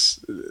provides this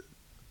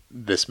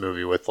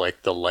movie with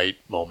like the light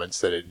moments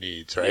that it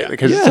needs, right? Yeah.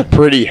 Because it's a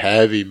pretty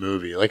heavy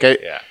movie. Like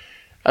I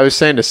was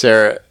saying to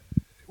Sarah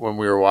when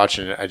we were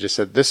watching it, I just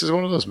said this is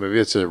one of those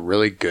movies. It's a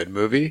really good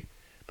movie,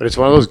 but it's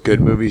one of those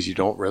good movies you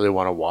don't really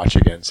want to watch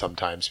again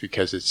sometimes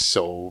because it's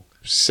so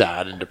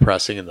sad and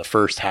depressing in the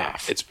first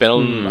half. It's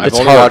been I've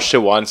only watched it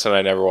once, and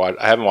I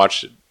haven't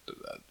watched it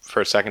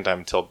for a second time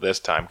until this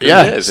time.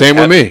 Yeah, same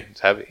with me. It's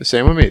heavy.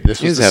 Same with me.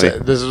 This was heavy.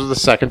 This was the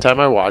second time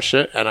I watched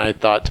it, and I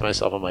thought to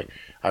myself, I'm like,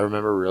 I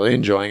remember really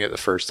enjoying it the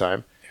first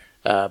time,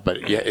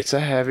 but yeah, it's a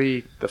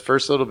heavy. The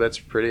first little bits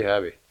are pretty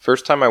heavy.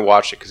 First time I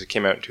watched it, because it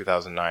came out in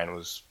 2009,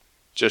 was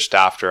just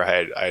after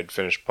I had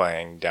finished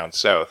playing down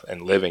south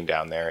and living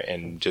down there,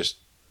 and just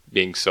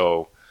being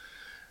so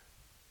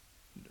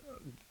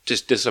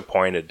just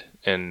disappointed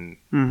in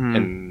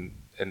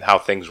how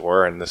things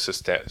were, and the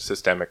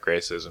systemic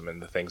racism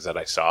and the things that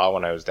I saw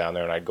when I was down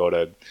there. And I'd go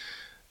to,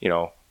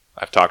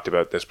 I've talked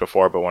about this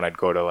before, but when I'd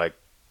go to like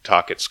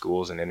talk at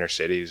schools in inner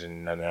cities,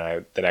 and then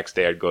the next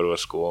day I'd go to a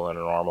school in a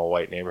normal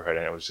white neighborhood,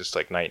 and it was just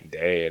like night and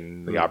day,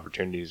 and the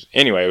opportunities.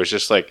 Anyway, it was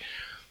just like,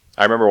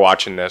 I remember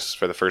watching this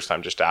for the first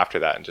time just after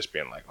that and just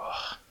being like,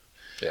 oh.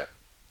 Yeah.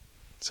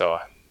 So,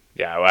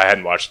 yeah, I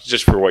hadn't watched,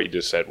 just for what you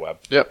just said, Webb.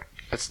 Yep.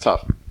 That's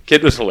tough.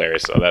 Kid was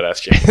hilarious, though, that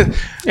SJ.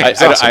 Yeah,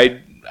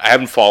 I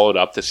haven't followed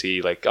up to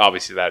see, like,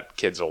 obviously that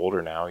kid's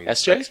older now.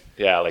 SJ?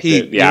 Yeah, like the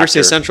University actor.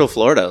 of Central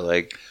Florida,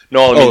 like.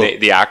 No, I mean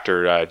the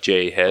actor,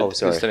 Jay Head is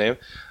sorry. the name.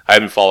 I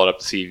haven't followed up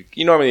to see.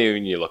 Normally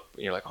when you look,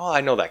 you're like, oh,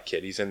 I know that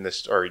kid. He's in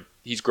this, or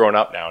he's grown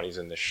up now and he's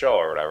in this show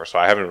or whatever. So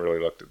I haven't really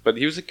looked. But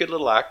he was a good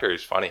little actor.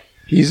 He's funny.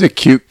 He's a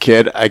cute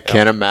kid. I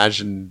can't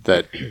imagine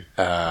that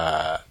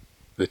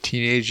the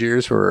teenage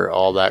years were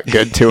all that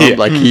good to him. Yeah.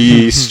 Like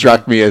he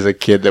struck me as a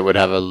kid that would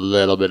have a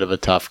little bit of a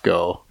tough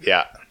go.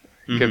 Yeah,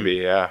 could be.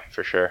 Yeah,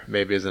 for sure.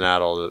 Maybe as an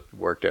adult it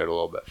worked out a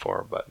little bit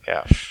for him, but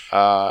yeah.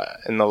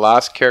 And the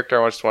last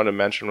character I just wanted to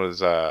mention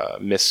was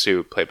Miss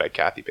Sue, played by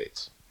Kathy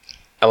Bates.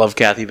 I love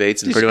Kathy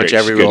Bates in She's pretty much great.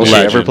 every She's role she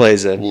legend. ever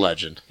plays in.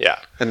 Legend. Yeah.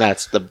 And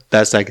that's the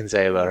best I can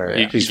say about her.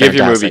 You She's give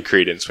your movie fantastic.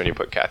 credence when you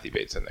put Kathy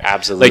Bates in there.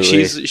 Absolutely. Like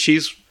she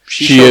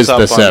She is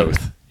the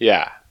South.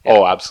 Yeah.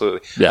 Oh,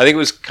 absolutely. Yeah. I think it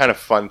was kind of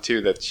fun too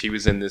that she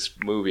was in this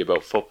movie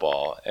about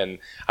football, and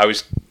I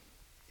was,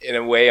 in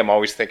a way, I'm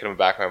always thinking in the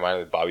back of my mind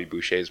with Bobby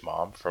Boucher's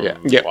mom from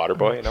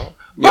Waterboy.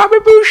 Bobby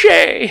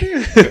Boucher.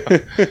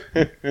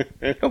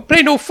 Don't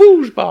play no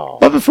foosball.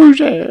 Bobby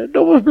Boucher,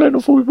 don't play no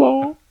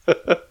football.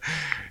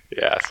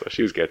 Yeah, so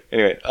she was good.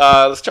 Anyway,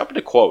 let's jump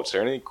into quotes. Are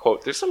there any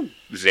quotes? There's some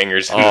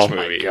zingers in this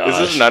movie. gosh.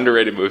 This is an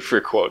underrated movie for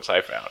quotes,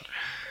 I found.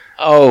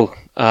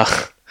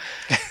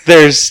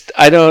 There's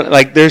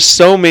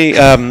so many.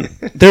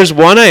 There's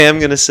one I am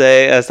going to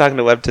say, I was talking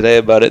to Webb today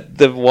about it.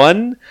 The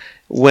one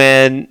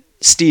when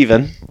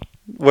Steven,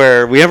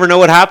 where we never know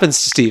what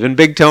happens to Steven.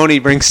 Big Tony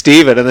brings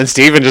Steven, and then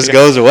Steven just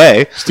goes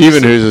away.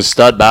 Steven, who's a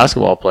stud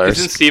basketball player.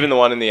 Isn't Steven the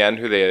one in the end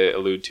who they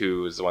allude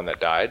to was the one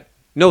that died?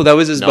 No, that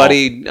was his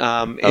buddy in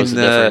was a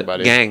the different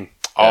buddy. gang.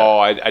 Oh,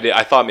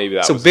 I thought maybe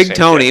that So was the Big same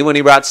Tony, kid. when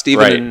he brought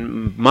Steven Right.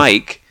 and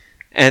Mike,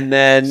 and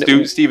then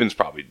Steven's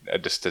probably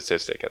a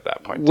statistic at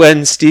that point.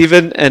 when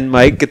Steven and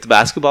Mike get the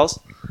basketballs,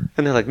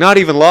 and they're like, not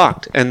even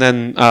locked. And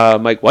then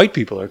Mike, white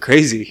people are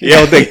crazy.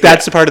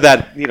 That's a part of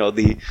that,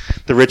 the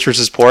rich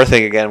versus poor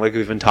thing again, like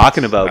we've been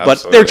talking about.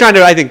 Absolutely. But they're trying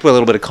to, I think, put a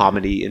little bit of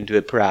comedy into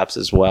it perhaps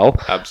as well.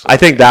 Absolutely. I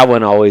think that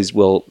one always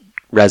will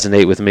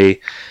resonate with me.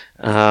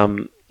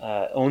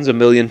 Owns a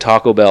million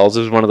Taco Bells.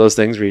 It was one of those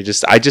things where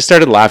I just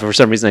started laughing for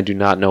some reason. I do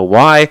not know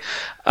why.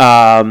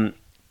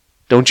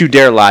 Don't you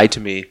dare lie to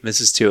me,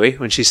 Mrs. Tui,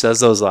 when she says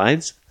those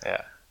lines.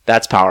 Yeah.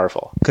 That's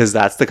powerful because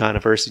that's the kind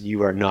of person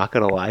you are not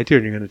going to lie to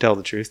and you're going to tell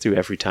the truth to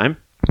every time.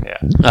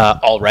 Yeah.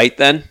 All right,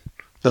 then.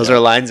 Those are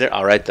lines there.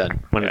 All right,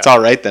 then. When it's all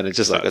right, then it's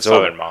just like, it's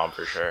over. Southern Mom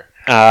for sure.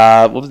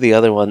 What was the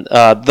other one?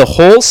 The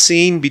whole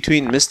scene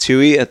between Miss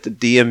Tui at the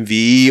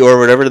DMV or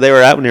whatever they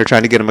were at when they were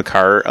trying to get him a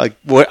car. Like,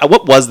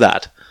 what was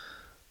that?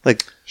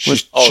 Like,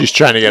 She's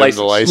trying to get him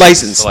the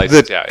license. License,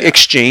 The yeah.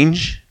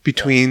 exchange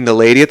between the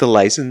lady at the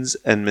license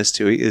and Miss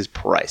Tui is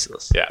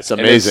priceless. Yeah, It's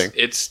amazing. And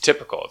it's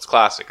typical. It's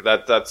classic.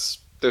 That's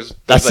That's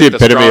like the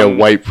epitome strong- of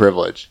white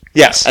privilege.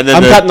 Yes, And then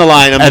I'm cutting the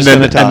line. I'm just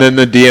going to talk. And then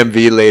the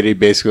DMV lady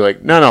basically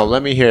like, no,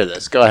 let me hear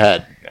this. Go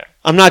ahead. Yeah.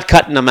 I'm not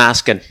cutting, I'm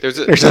asking. There's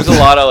a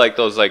lot of like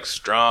those like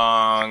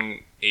strong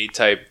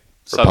A-type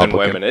Southern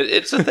Republican. women.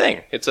 It's a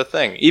thing. It's a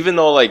thing. Even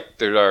though like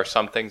there are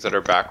some things that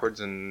are backwards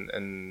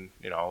in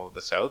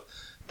the South.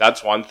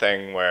 That's one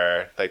thing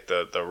where like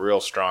the real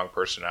strong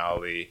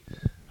personality.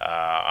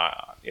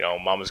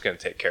 Mama's gonna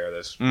take care of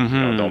this.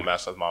 Don't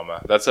mess with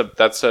mama. That's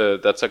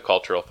a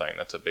cultural thing.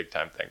 That's a big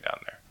time thing down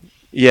there.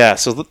 Yeah.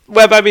 So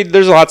Webb, I mean,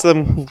 there's lots of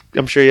them.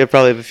 I'm sure you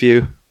probably have a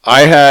few.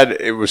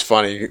 It was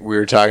funny. We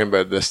were talking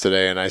about this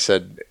today, and I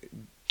said,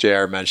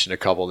 JR mentioned a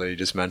couple that he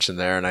just mentioned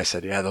there, and I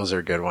said, yeah, those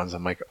are good ones.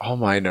 I'm like, all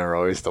mine are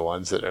always the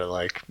ones that are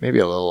like maybe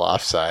a little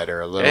offside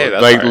or a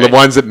little like the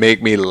ones that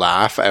make me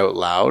laugh out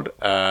loud.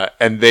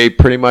 And they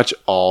pretty much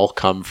all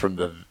come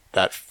from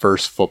that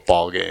first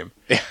football game.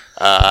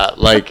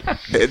 Like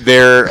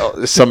there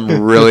are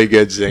some really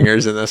good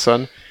zingers in this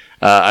one.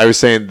 I was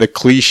saying the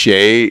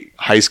cliche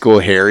high school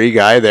Harry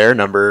guy there,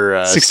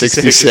 number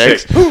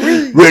 66.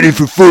 Ready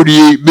for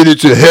 48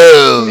 minutes of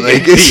hell.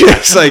 Like it's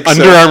just like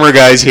Under Armour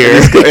guys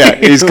here.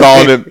 He's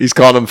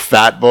calling him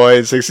fat boy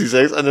in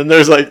 66. And then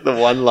there's like the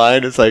one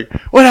line. It's like,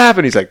 what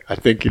happened? He's like, I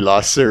think he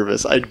lost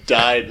service. I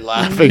died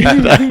laughing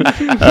at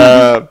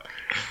that.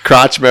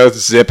 Crotchmouth,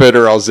 zip it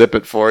or I'll zip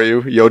it for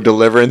you. Yo,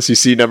 Deliverance, you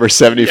see number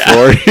 74.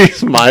 Yeah.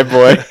 He's my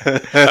boy.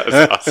 That was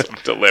awesome.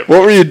 Deliverance.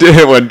 What were you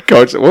doing,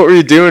 Coach? What were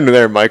you doing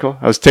there, Michael?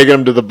 I was taking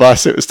him to the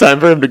bus. It was time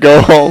for him to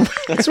go home.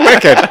 That's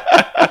wicked.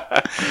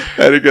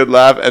 Had a good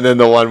laugh. And then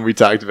the one we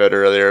talked about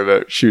earlier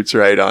about shoots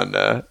right on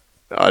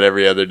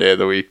every other day of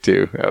the week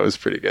too. That was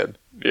pretty good.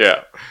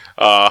 Yeah.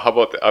 How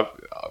about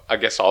I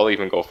guess I'll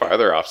even go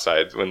farther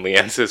offside when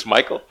Leanne says,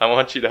 Michael, I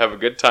want you to have a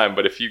good time,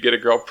 but if you get a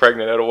girl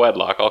pregnant out of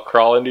wedlock, I'll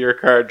crawl into your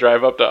car,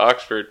 drive up to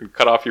Oxford, and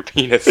cut off your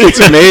penis. It's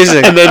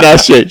amazing. And then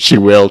that's it. She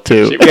will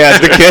too. Yeah,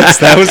 the kids.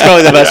 That was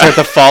probably the best part.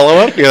 The follow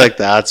up. You're like,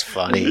 that's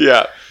funny.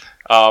 Yeah.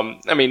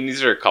 I mean,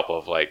 these are a couple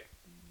of like,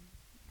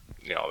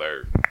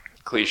 they're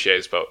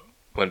cliches, but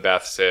when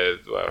Beth says,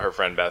 her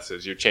friend Beth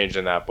says, you're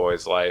changing that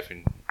boy's life,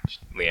 and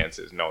Leanne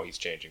says, no, he's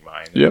changing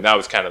mine. Yep. That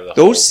was kind of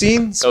those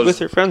scenes with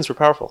her friends were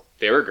powerful.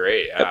 They were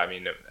great. I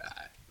mean,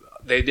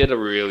 they did a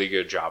really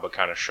good job of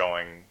kind of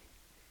showing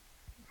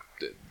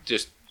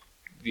just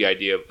the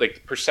idea of like the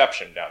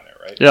perception down there,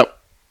 right? Yep.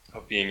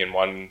 Of being in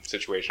one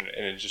situation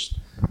and it just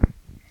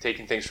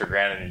taking things for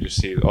granted and you just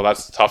see, oh,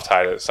 that's the tough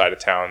side of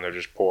town. They're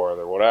just poor.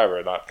 They're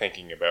whatever. Not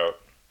thinking about,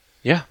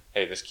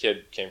 hey, this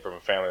kid came from a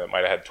family that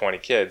might have had 20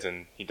 kids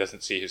and he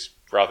doesn't see his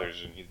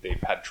brothers and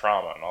they've had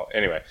trauma and all.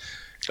 Anyway.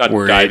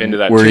 We're dive into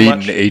that we're too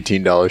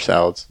eating much. $18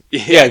 salads.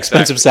 Yeah,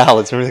 expensive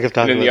salads. Everything I've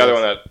talked about. And then the about other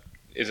one that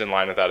is in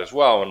line with that as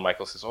well, when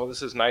Michael says, oh,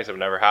 this is nice. I've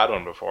never had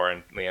one before.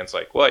 And Leanne's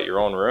like, what, your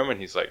own room? And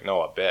he's like,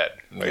 no, a bed.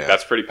 Like,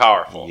 that's pretty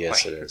powerful.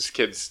 Yes, like, it is. This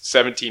kid's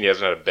 17. He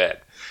hasn't had a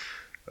bed.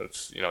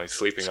 That's, he's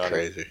sleeping on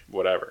crazy.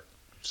 Whatever.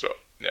 So,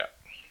 yeah.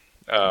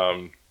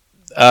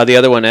 The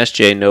other one,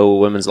 SJ, no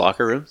women's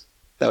locker rooms.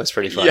 That was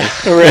pretty funny.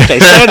 Yeah. They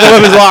set the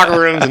women's locker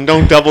rooms and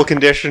don't double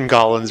condition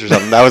Collins or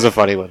something. That was a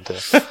funny one too.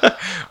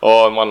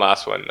 Oh, and one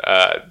last one.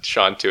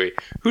 Sean Toohey.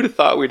 Who'd have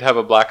thought we'd have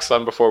a black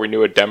son before we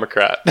knew a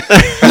Democrat?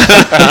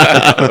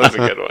 That was a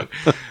good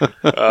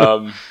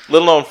one.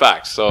 Little known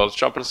facts. So let's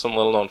jump into some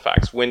little known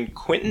facts. When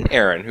Quentin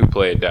Aaron, who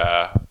played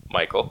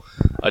Michael,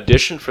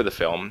 auditioned for the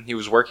film, he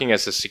was working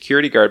as a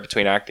security guard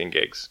between acting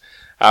gigs.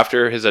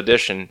 After his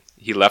audition,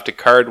 he left a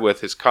card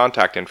with his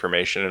contact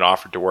information and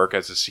offered to work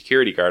as a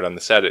security guard on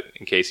the set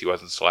in case he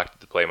wasn't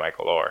selected to play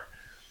Michael Orr.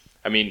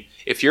 I mean,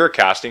 if you're a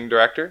casting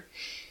director,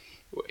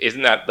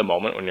 isn't that the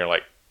moment when you're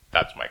like,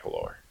 that's Michael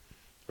Orr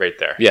right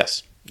there?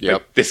 Yes. Yep.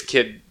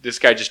 Like, this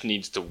guy just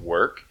needs to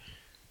work.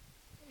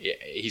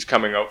 He's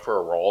coming out for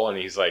a role, and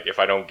he's like, if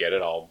I don't get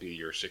it, I'll be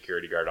your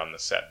security guard on the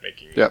set,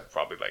 making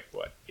probably like,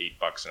 what,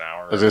 $8 an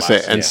hour? I was going to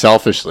say, and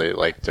selfishly,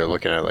 like, they're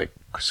looking at like,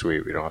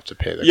 sweet, we don't have to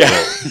pay the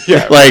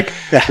yeah. Like,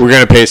 we're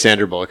going to pay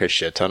Sandra Bullock a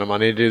shit ton of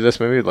money to do this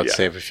movie. Let's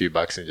save a few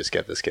bucks and just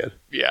get this kid.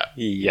 Yeah.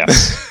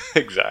 Yes.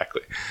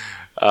 Exactly.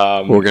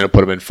 We're going to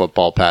put him in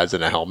football pads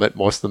and a helmet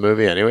most of the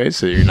movie anyway,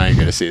 so you're not even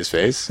going to see his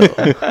face. So.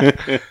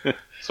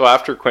 So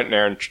after Quentin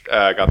Aaron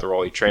got the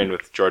role, he trained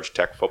with the Georgia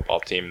Tech football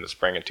team in the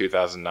spring of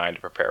 2009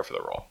 to prepare for the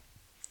role.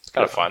 It's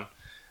kind of fun.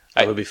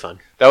 That would be fun.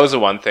 That was the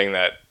one thing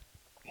that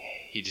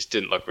he just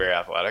didn't look very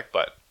athletic,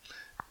 but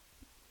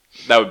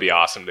that would be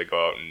awesome to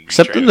go out and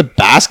except in the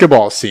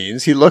basketball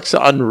scenes, he looks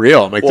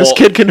unreal. I'm like, this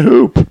kid can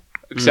hoop.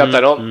 Except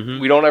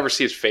we don't ever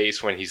see his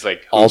face when he's like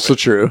hooping. Also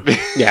true.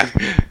 Yeah.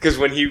 Because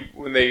when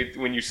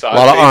you saw a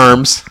lot of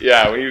arms.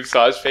 Yeah, when you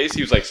saw his face,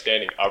 he was like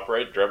standing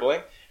upright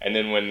dribbling, and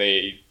then when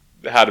they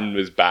had him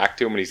his back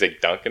to him and he's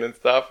like dunking and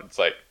stuff, it's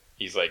like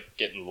he's like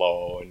getting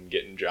low and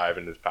getting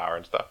driving his power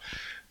and stuff.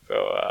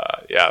 So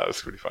that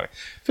was pretty funny.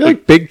 I feel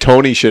like Big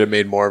Tony should have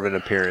made more of an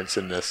appearance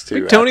in this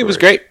too. Big Tony was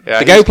great. Yeah,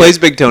 the guy who plays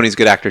Big Tony's a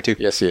good actor too.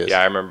 Yes, he is.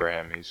 Yeah, I remember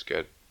him. He's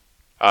good.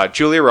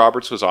 Julia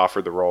Roberts was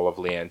offered the role of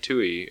Leanne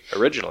Toohey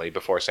originally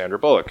before Sandra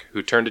Bullock,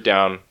 who turned it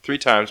down 3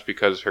 times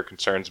because of her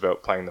concerns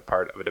about playing the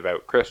part of a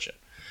devout Christian.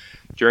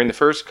 During the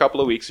first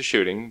couple of weeks of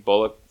shooting,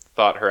 Bullock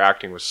thought her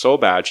acting was so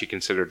bad she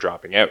considered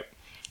dropping out.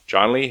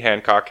 John Lee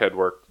Hancock had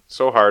worked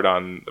so hard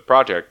on the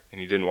project,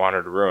 and he didn't want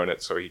her to ruin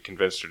it, so he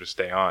convinced her to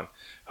stay on.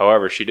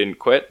 However, she didn't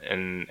quit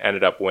and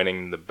ended up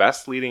winning the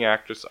Best Leading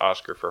Actress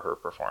Oscar for her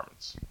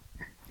performance.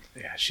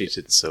 Yeah, she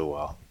did so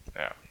well.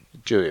 Yeah.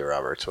 Julia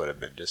Roberts would have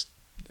been just...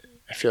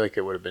 I feel like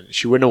it would have been...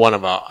 She wouldn't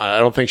have won I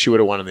don't think she would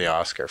have won the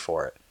Oscar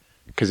for it.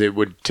 Because it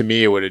would... To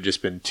me, it would have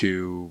just been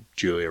too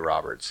Julia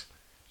Roberts.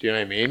 Do you know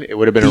what I mean? It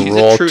would have been She's a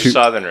role... a true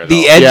Southerner, though.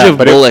 The edge of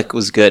Bullock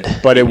was good.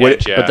 But it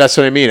would... Yeah. But that's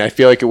what I mean. I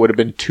feel like it would have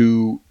been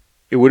too...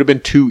 It would have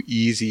been too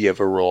easy of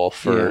a role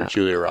for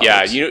Julia Roberts.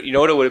 Yeah, you know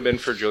what it would have been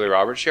for Julia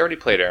Roberts? She already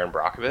played Erin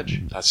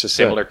Brockovich. That's just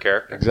similar it.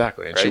 character.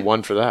 Exactly. And she right?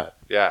 won for that.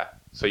 Yeah.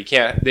 So you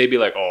can't... They'd be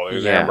like, oh,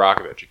 there's Erin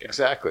Brockovich again.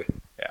 Exactly.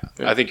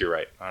 Yeah. I think you're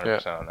right.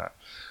 100% on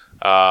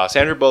that.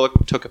 Sandra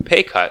Bullock took a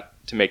pay cut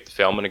to make the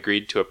film and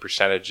agreed to a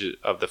percentage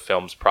of the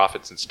film's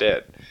profits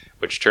instead,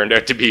 which turned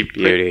out to be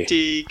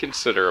pretty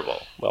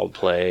considerable. Well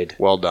played.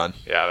 Well done.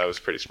 Yeah, that was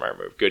a pretty smart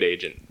move. Good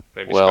agent.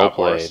 Maybe Well Scott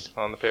played. Morris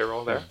on the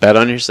payroll there. Bet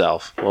on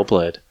yourself. Well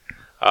played.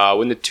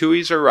 When the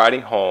Tuohys are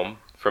riding home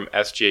from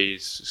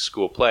SJ's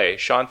school play,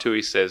 Sean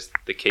Tuohy says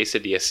the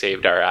quesadilla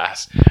saved our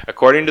ass.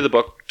 According to the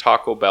book,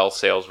 Taco Bell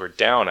sales were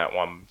down at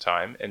one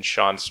time, and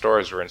Sean's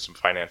stores were in some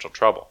financial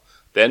trouble.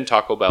 Then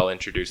Taco Bell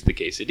introduced the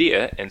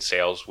quesadilla, and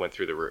sales went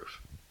through the roof.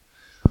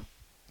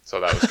 So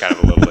that was kind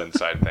of a little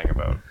inside thing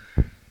about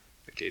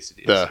the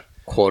quesadillas. The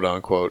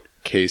quote-unquote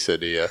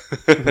quesadilla.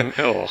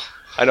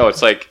 I know,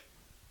 it's like,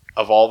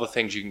 of all the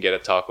things you can get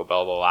at Taco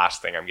Bell, the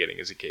last thing I'm getting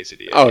is a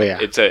quesadilla. Oh, yeah.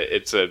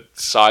 It's a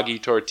soggy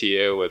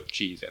tortilla with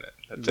cheese in it.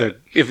 That's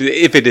it.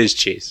 If it is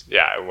cheese.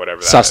 Yeah,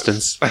 whatever that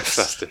Sustenance. is.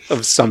 Sustenance.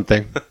 Of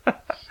something.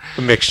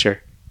 A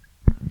mixture.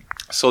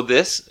 So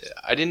this,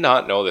 I did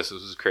not know this.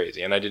 This was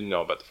crazy. And I didn't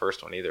know about the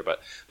first one either.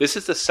 But this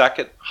is the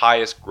second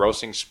highest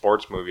grossing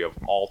sports movie of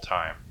all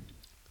time.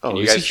 Oh,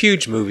 it's a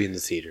huge movie in the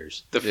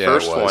theaters. The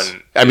first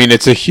one... I mean,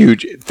 it's a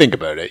huge... Think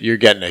about it. You're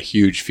getting a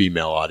huge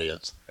female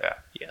audience. Yeah.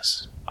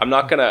 Yes. I'm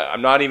not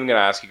even gonna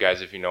ask you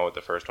guys if you know what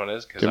the first one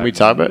is. Didn't we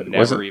talk about it?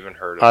 Never even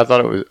heard of it. I thought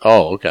it was...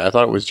 Oh, okay. I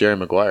thought it was Jerry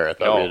Maguire. I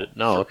thought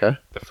No. okay.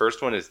 The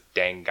first one is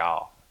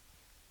Dangal.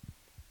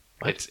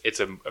 It's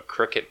a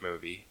cricket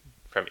movie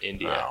from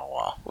India.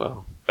 Oh,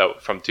 wow.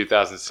 From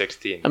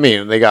 2016. I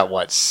mean, they got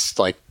what?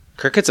 Like...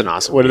 Cricket's an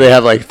awesome What do they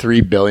have? Like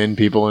 3 billion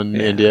people in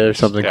India or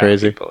something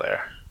crazy? People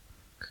there.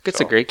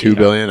 Cricket's a great 2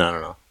 billion? I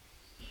don't know.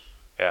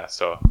 Yeah,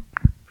 so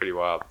pretty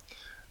wild.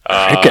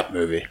 Cricket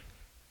movie.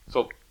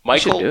 So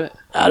Michael, do it.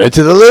 Add it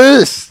to the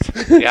list.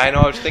 Yeah, I know.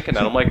 I was thinking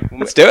that. I'm like,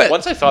 let's do it.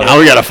 Once I saw now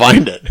we gotta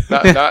find it.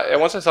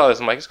 Once I saw this,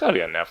 I'm like, it's gotta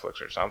be on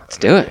Netflix or something. Let's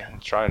do it.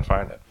 Let's try and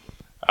find it.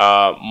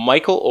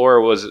 Michael Orr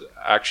was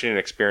actually an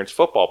experienced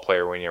football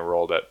player when he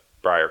enrolled at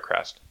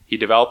Briarcrest. He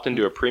developed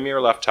into a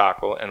premier left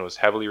tackle and was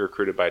heavily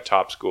recruited by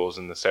top schools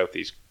in the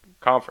Southeast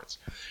Conference.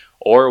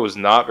 Orr was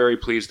not very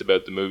pleased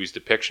about the movie's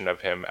depiction of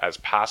him as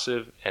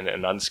passive and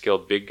an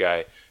unskilled big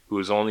guy who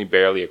was only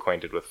barely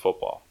acquainted with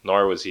football,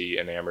 nor was he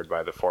enamored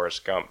by the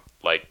Forrest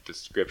Gump-like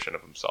description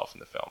of himself in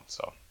the film.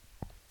 So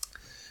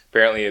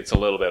apparently it's a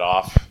little bit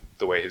off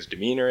the way his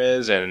demeanor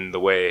is and the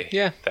way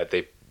that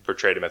they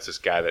portrayed him as this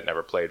guy that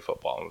never played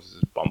football and was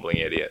this bumbling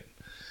idiot.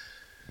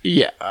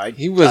 Yeah,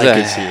 he was.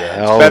 I could see that.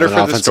 It's better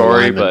for the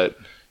story, but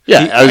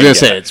yeah, I was gonna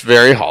say it's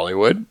very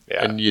Hollywood,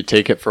 Yeah. and you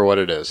take it for what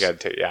it is. you gotta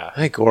take, I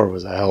think Orr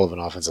was a hell of an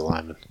offensive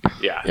lineman.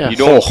 yeah. You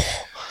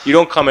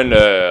don't come into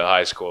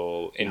high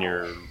school in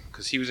your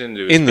because he was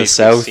into his In the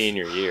basically South.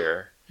 senior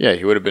year. Yeah,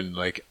 he would have been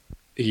like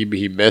he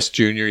missed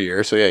junior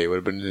year, so yeah, he would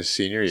have been in his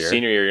senior year.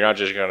 Senior year, you're not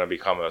just gonna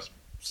become a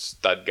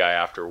stud guy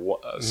after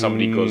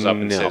somebody goes up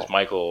and No. says,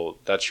 "Michael,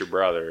 that's your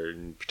brother,"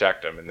 and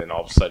protect him, and then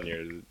all of a sudden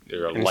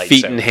you're a And lights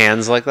feet out. and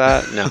hands like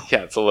that. No.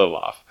 Yeah, it's a little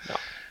off.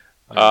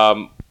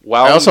 I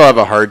also have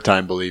a hard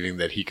time believing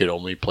that he could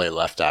only play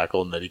left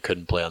tackle and that he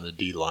couldn't play on the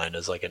D line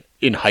as like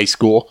in high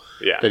school.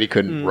 Yeah. That he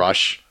couldn't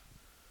rush.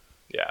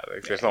 Yeah,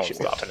 like, there's no one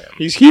stopping him.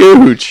 He's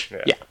huge.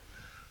 Yeah.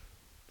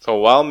 So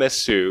while Miss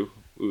Sue,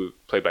 who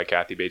played by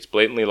Kathy Bates,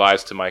 blatantly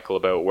lies to Michael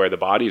about where the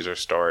bodies are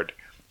stored,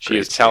 she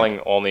is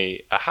telling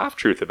only a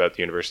half-truth about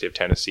the University of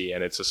Tennessee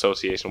and its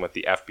association with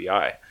the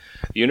FBI.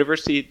 The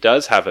university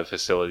does have a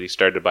facility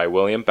started by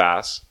William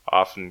Bass,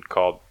 often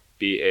called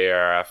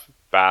BARF,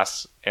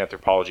 Bass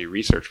Anthropology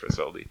Research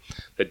Facility,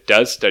 that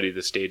does study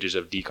the stages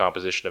of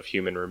decomposition of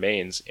human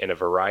remains in a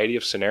variety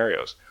of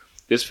scenarios.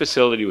 This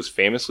facility was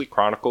famously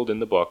chronicled in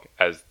the book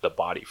as the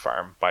Body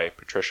Farm by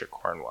Patricia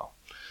Cornwell.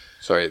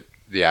 Sorry,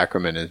 the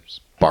acronym is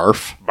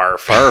BARF.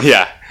 BARF.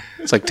 Yeah.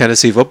 It's like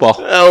Tennessee football.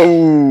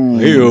 Oh,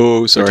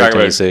 Hey-o, sorry, We're talking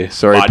Tennessee. about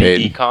Sorry, body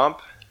Peyton. decomp.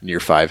 Near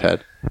 5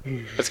 head.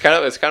 It's kind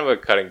of a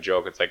cutting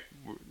joke. It's like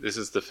this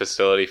is the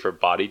facility for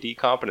body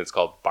decomp, and it's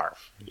called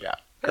BARF. Yeah.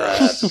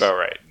 That's about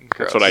right.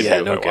 That's what I Yeah,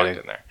 do no if I walked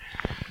kidding. in there.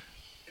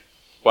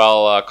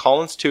 Well,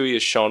 Collins Tuohy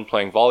is shown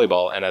playing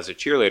volleyball and as a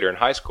cheerleader in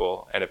high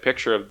school, and a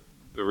picture of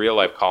the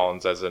real-life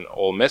Collins as an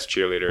Ole Miss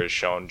cheerleader is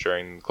shown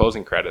during the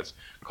closing credits.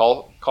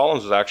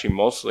 Collins was actually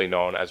mostly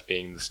known as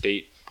being the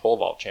state pole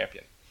vault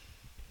champion.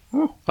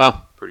 Oh,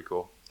 wow. Pretty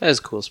cool. That is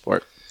a cool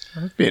sport.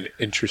 That would be an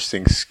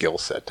interesting skill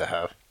set to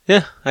have.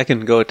 Yeah, I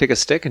can go take a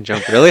stick and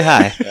jump really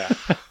high. Yeah.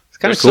 It's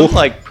kind of There's cool. some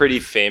like pretty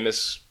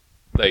famous,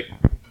 like,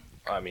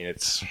 I mean,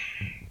 it's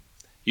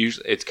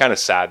kind of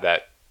sad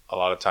that a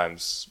lot of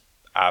times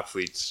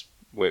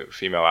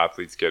female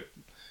athletes get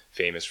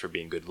famous for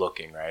being good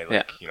looking, right?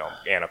 Like,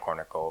 Anna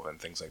Kournikova and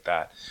things like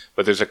that.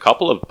 But there's a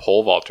couple of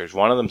pole vaulters.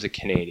 One of them's a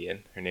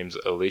Canadian. Her name's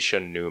Alicia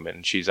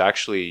Newman. She's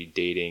actually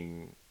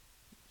dating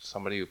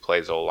somebody who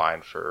plays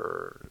O-line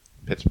for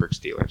Pittsburgh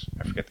Steelers.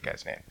 I forget the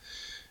guy's name.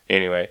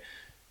 Anyway,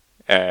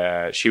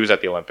 she was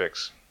at the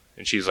Olympics,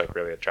 and she's like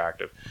really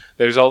attractive.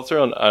 There's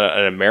also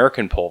an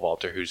American pole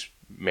vaulter who's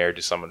married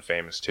to someone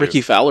famous too.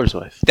 Ricky Fowler's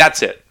wife.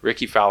 That's it.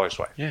 Ricky Fowler's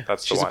wife. Yeah,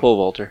 that's the she's one. a pole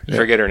vaulter. I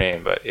forget her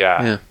name, but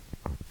yeah.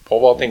 Pole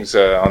vaulting's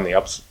on the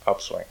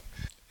upswing.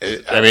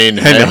 I mean,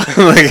 I know.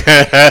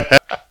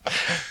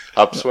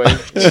 Upswing.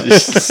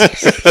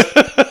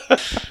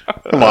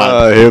 Come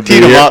on, he'll be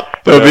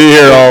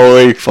here all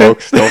week,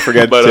 folks. Don't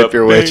forget to tip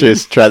your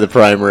witches. Try the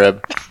prime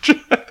rib.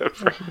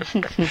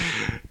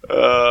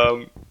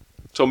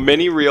 So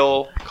many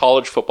real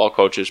college football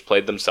coaches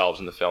played themselves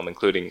in the film,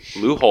 including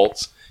Lou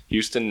Holtz,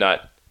 Houston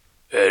Nutt,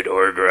 Ed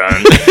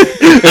Orgeron,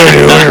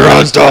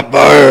 stop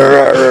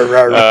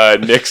by.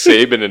 Nick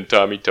Saban, and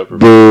Tommy Tuberville.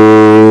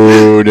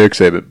 Boo, Nick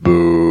Saban.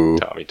 Boo.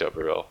 Tommy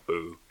Tuberville.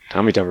 Boo.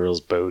 Tommy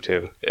Tuberville's boo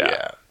too.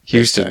 Yeah.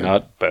 Houston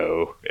Nutt.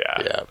 Boo.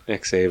 Yeah.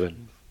 Nick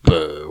Saban.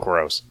 Boo.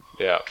 Gross.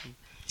 Yeah.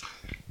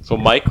 So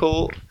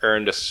Michael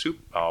earned a we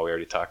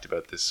already talked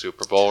about this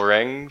Super Bowl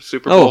ring,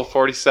 Super Bowl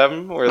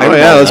 47.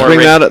 Let's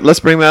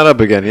bring that up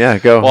again. Yeah,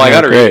 go. Well, I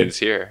got to read it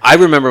here. I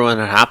remember when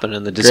it happened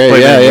and the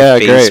disappointment of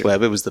the face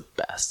web. It was the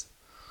best.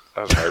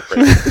 That was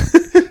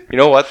heartbreaking. You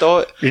know what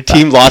though? Your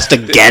team lost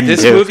again.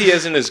 This movie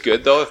isn't as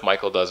good though if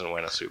Michael doesn't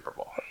win a Super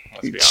Bowl.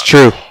 Let's be honest. It's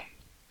true.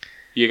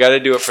 You got to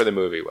do it for the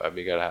movie, Webb.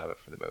 You got to have it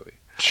for the movie.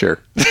 Sure.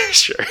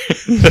 Sure.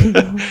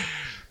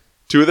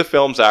 Two of the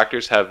film's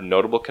actors have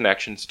notable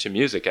connections to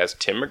music, as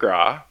Tim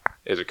McGraw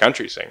is a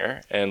country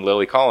singer, and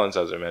Lily Collins,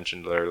 as I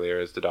mentioned earlier,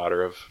 is the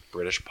daughter of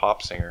British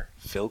pop singer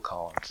Phil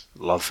Collins.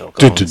 Love Phil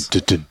Collins.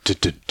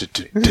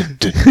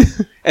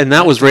 And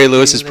that was Ray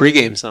Lewis's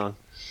pregame song.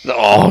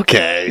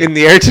 Okay. In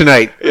the Air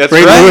Tonight. That's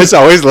Ray right. Lewis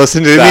always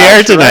listened to In the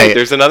Air Tonight. Right.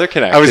 There's another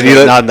connection. I was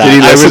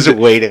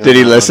waiting. Did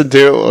he listen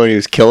to it when he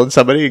was killing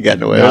somebody and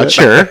getting away with it? Not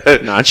sure.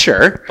 Not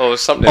sure. Oh, it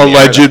was something in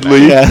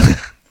allegedly. The air that night.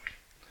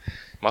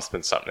 Must have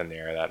been something in the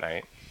air that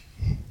night.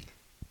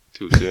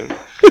 Too soon.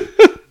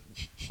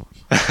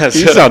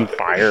 He's on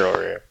fire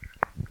over here.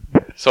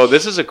 So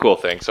this is a cool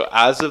thing. So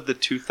as of the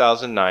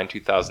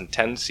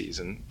 2009-2010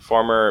 season,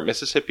 former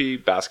Mississippi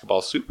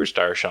basketball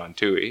superstar Sean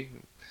Tuohy,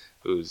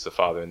 who's the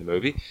father in the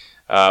movie,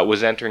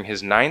 was entering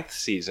his 9th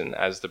season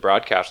as the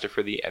broadcaster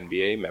for the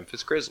NBA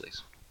Memphis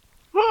Grizzlies.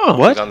 Oh,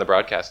 what? He's on the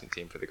broadcasting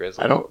team for the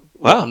Grizzlies.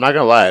 I'm not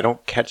gonna lie. I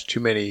don't catch too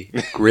many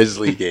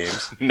Grizzly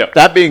games. No.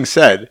 That being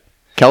said,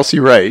 Kelsey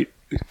Wright,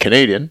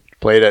 Canadian,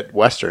 played at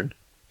Western.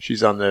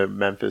 She's on the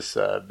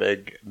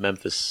big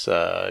Memphis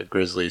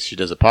Grizzlies. She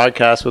does a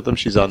podcast with them.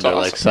 She's on their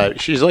awesome.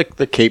 she's like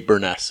the Kate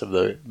Burness of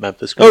the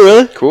Memphis Grizzlies. Oh,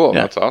 really? Cool.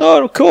 Yeah. That's awesome.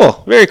 Oh,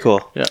 cool. Very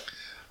cool. Yeah.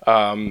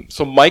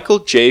 So Michael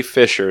J.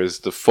 Fisher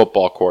is the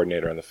football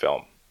coordinator in the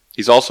film.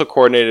 He's also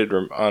coordinated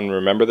on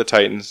Remember the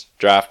Titans,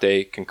 Draft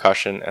Day,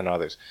 Concussion, and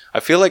others.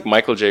 I feel like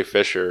Michael J.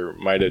 Fisher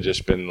might have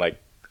just been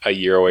like a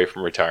year away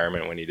from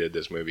retirement when he did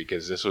this movie,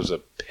 because this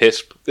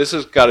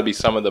has got to be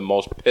some of the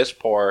most piss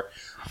poor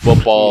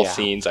football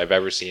scenes I've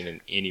ever seen in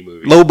any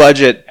movie. Low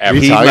budget. Ever.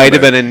 He might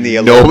have been in the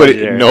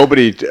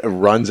nobody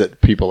runs at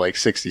people like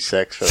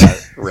 66 for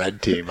that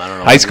red team. I don't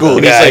know. High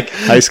school guy. guy. He's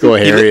like high school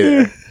Harry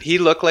there. He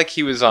looked like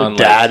he was on.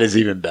 Dad is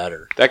even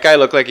better. That guy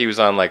looked like he was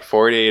on like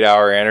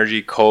 48-hour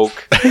energy,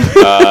 Coke.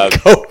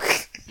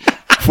 Coke.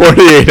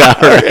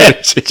 48-hour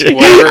energy.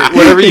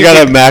 Whatever you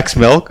got a Max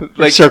Milk,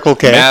 like Circle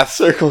K, math,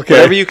 Circle K.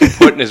 Whatever you could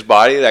put in his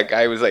body. That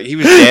guy was like, he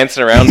was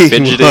dancing around,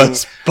 fidgeting,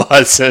 was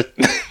buzzing.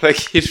 like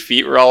his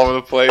feet were all over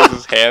the place,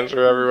 his hands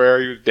were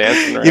everywhere. He was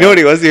dancing around. You know what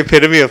he was? The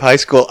epitome of high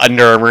school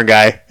Under Armour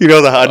guy. You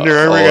know the Under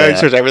Armour guy who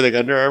starts everything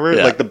Under Armour,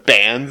 like the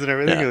bands and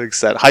everything. Yeah. You're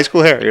like high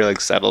school hair. You're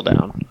like settle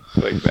down.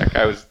 Like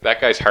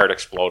that guy's heart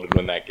exploded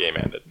when that game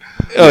ended.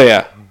 Oh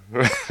yeah,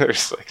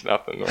 there's like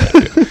nothing. Right,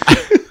 dude.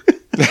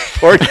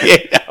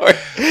 48 hours.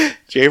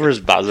 Jamer's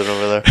buzzing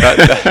over there.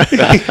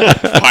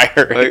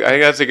 Fire. I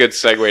think that's a good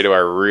segue to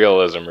our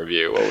realism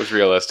review. What was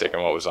realistic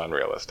and what was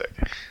unrealistic?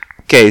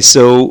 Okay,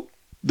 so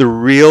the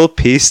real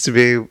piece to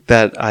me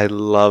that I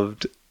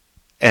loved,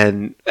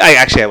 and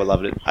I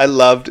loved it. I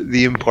loved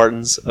the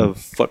importance of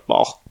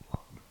football.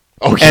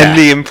 Oh, yeah. And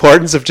the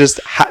importance of just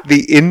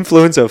the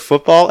influence of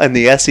football and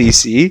the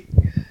SEC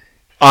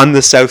on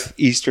the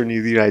southeastern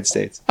of the United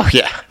States. Oh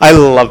yeah, I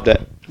loved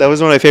it. That was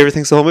one of my favorite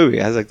things the whole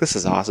movie. I was like, this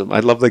is awesome.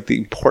 I love like the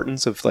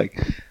importance of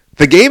like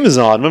the game is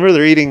on. Remember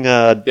they're eating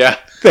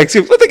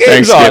Thanksgiving. But the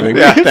game's on.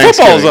 Yeah,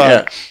 football's on.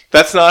 Yeah.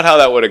 That's not how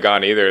that would have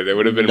gone either. There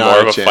would have been Not more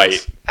a of a chance.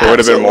 fight. There would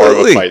have been more of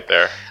a fight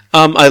there.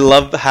 I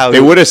love how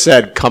they would have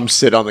said, "Come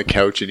sit on the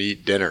couch and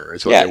eat dinner."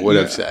 Is what they would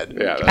have said.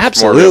 Yeah, that's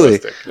absolutely. More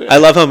realistic. I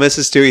love how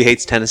Mrs. Stewie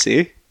hates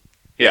Tennessee.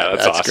 Yeah,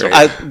 that's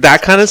awesome.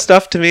 That kind of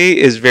stuff to me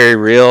is very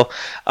real.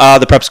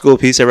 The prep school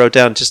piece I wrote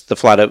down, just the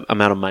flat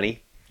amount of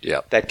money.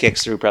 that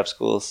kicks through prep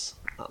schools.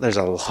 There's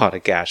a lot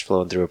of cash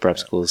flowing through prep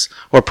schools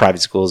or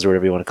private schools or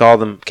whatever you want to call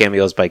them.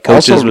 Cameos by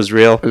coaches Also, was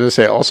real. I was going to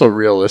say, also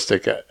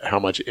realistic at how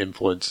much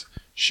influence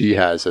she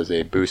has as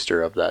a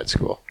booster of that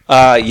school.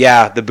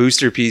 Yeah, the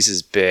booster piece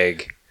is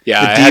big.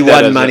 Yeah, the I had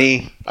that D1 as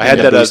money. I had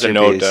and that the as a booster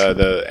note. piece.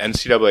 The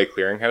NCAA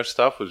clearinghouse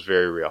stuff was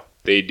very real.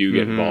 They do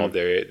get involved.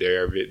 They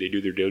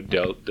do their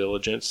due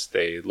diligence.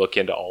 They look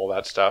into all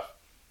that stuff.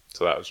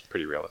 So that was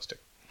pretty realistic.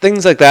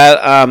 Things like that.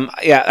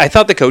 Yeah, I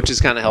thought the coaches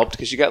kind of helped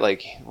because you got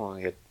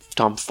you had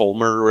Tom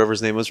Fulmer or whatever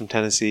his name was from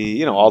Tennessee.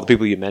 You know, all the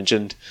people you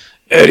mentioned.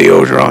 Eddie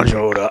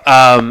Odronjoda.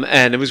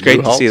 And it was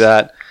great to see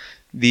that.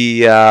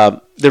 The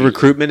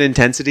recruitment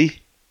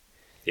intensity.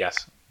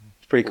 Yes.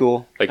 It's pretty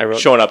cool.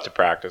 Showing up to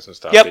practice and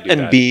stuff. Yep, They do and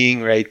that.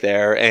 being right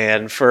there.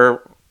 And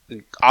for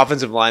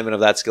offensive linemen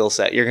of that skill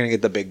set, you're going to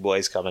get the big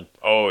boys coming.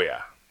 Oh,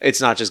 yeah. It's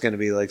not just going to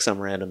be like some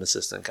random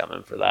assistant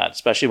coming for that,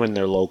 especially when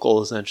they're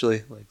local,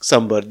 essentially. Like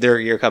somebody,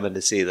 you're coming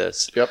to see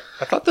this. Yep.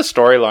 I thought the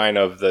storyline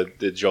of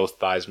the Joe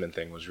Theismann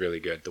thing was really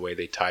good. The way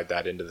they tied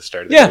that into the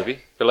start of the movie.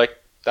 They're like,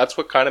 that's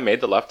what kind of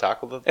made the left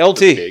tackle the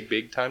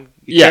big time.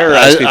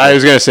 I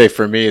was going to say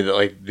for me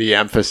that the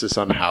emphasis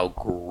on how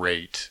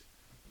great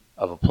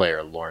of a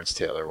player Lawrence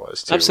Taylor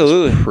was too.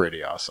 Absolutely. Was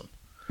pretty awesome.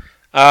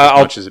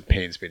 As much as it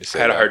pains me to say,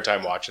 I had a hard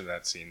time watching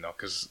that scene though,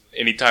 because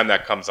anytime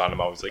that comes on,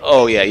 I'm always like,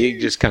 oh yeah, you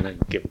just kind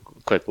of give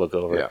a quick look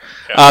over it.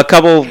 Yeah. A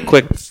couple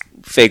quick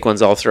fake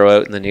ones I'll throw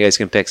out, and then you guys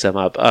can pick some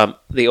up.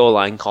 The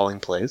O-line calling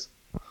plays.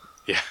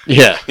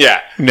 Yeah.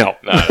 No,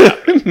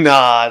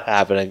 not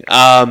happening.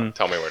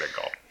 Tell me where to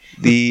go.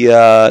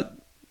 The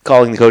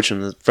calling the coach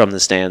from the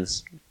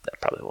stands,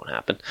 that probably won't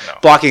happen. No.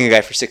 Blocking a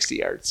guy for 60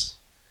 yards.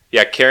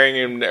 Yeah, carrying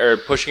him or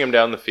pushing him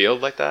down the field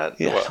like that.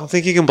 Yeah, I don't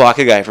think you can block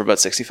a guy for about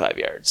 65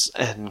 yards,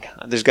 and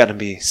there's got to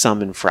be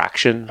some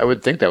infraction. I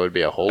would think that would be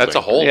a holding. That's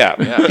a hold. Yeah,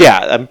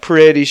 I'm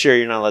pretty sure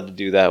you're not allowed to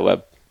do that,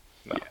 Webb.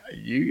 No.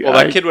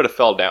 That kid would have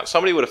fell down.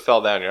 Somebody would have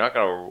fell down. You're not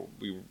gonna.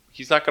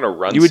 He's not gonna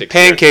run. You would 6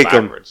 yards pancake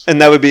him, backwards. and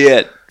that would be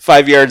it.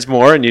 5 yards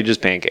more, and you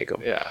just pancake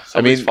him. Yeah,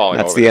 falling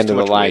that's over. the There's end too of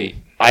the much line. weight.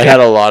 I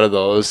had a lot of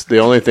those. The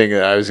only thing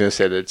that I was going to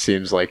say that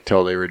seems like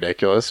totally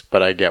ridiculous,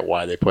 but I get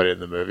why they put it in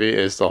the movie,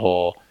 is the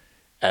whole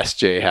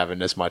SJ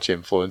having as much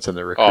influence in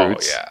the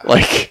recruits. Oh,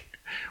 yeah.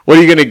 What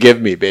are you going to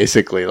give me,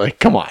 basically?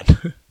 Come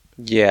on.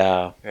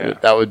 Yeah.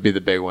 That would be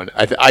the big one.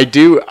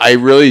 I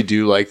really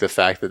do like the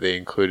fact that they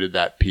included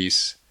that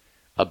piece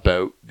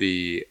about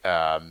the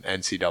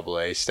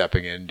NCAA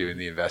stepping in, doing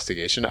the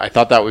investigation. I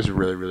thought that was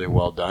really, really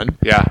well done.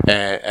 Yeah.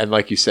 And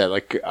like you said,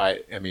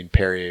 I mean,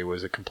 Perrier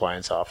was a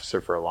compliance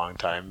officer for a long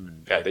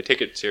time. Yeah, they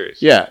take it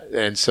serious. Yeah.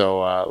 And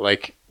so,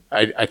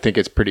 I think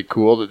it's pretty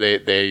cool that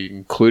they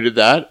included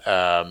that.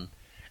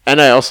 And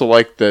I also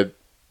like that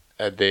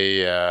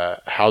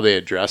how they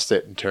addressed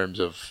it in terms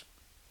of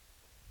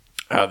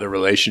the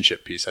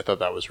relationship piece. I thought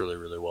that was really,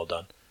 really well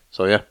done.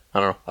 So, yeah, I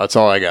don't know. That's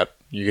all I got.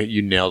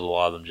 You nailed a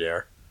lot of them,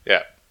 JR.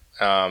 Yeah.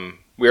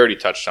 We already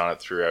touched on it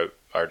throughout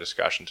our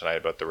discussion tonight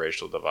about the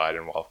racial divide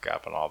and wealth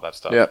gap and all that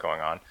stuff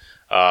going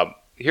on.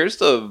 Here's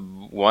the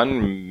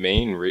one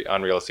main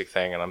unrealistic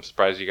thing, and I'm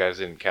surprised you guys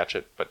didn't catch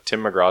it, but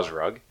Tim McGraw's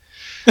rug.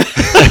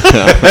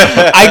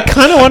 I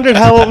kind of wondered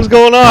how it was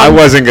going on. I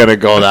wasn't going to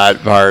go that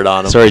hard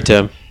on him. Sorry,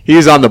 Tim.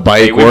 He's on the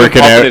bike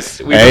working out.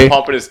 We've been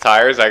pumping his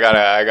tires. I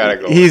gotta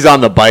go. He's on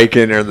the bike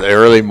in the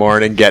early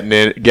morning, getting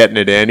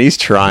it in. He's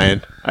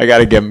trying. I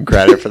gotta give him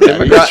credit for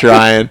that. He's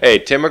trying. Hey,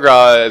 Tim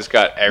McGraw has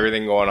got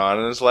everything going on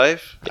in his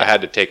life. I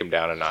had to take him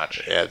down a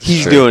notch. Yeah,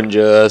 he's doing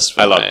just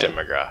fine. I love Tim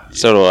McGraw.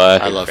 So do I.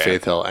 I love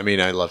Faith Hill. I mean,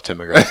 I love Tim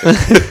McGraw.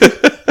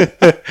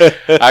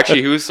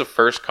 Actually, he was the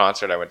first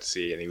concert I went to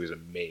see, and he was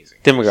amazing.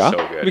 Tim McGraw?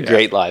 So good. Be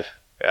great live.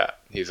 Yeah,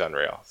 he's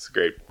unreal. He's a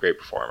great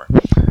performer.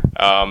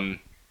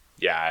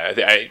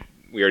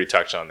 We already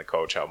touched on the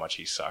coach, how much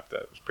he sucked.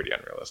 That was pretty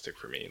unrealistic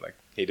for me.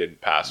 He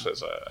didn't pass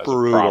as a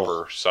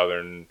proper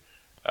Southern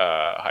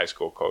high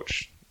school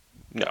coach.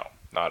 No,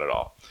 not at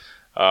all.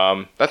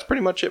 That's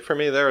pretty much it for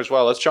me there as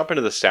well. Let's jump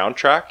into the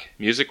soundtrack.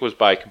 Music was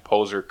by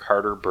composer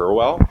Carter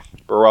Burwell.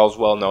 Burwell is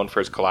well known for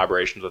his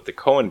collaborations with the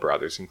Coen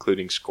brothers,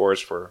 including scores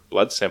for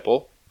Blood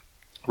Simple,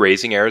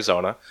 Raising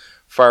Arizona,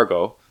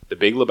 Fargo, The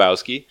Big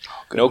Lebowski,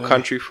 No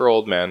Country for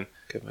Old Men,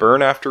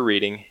 Burn After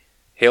Reading,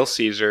 Hail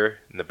Caesar,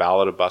 and The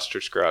Ballad of Buster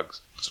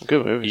Scruggs. Some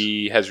good movies.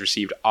 He has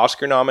received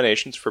Oscar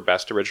nominations for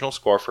Best Original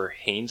Score for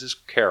Haynes'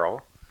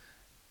 Carol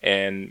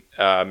and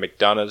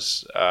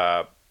McDonough's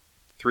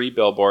 3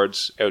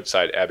 Billboards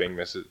Outside Ebbing,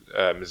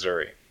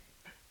 Missouri.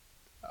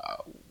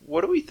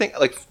 What do we think?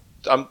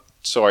 I'm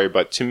sorry,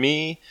 but to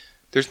me,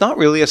 there's not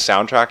really a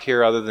soundtrack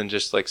here other than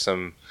just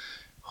some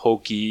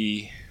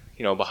hokey,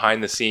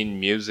 behind-the-scene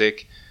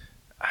music.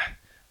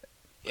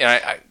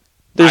 I'm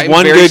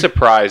very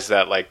surprised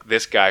that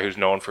this guy who's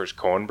known for his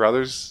Coen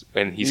brothers,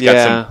 and he's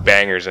got some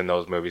bangers in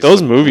those movies.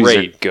 Those movies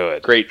are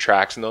good. Great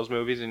tracks in those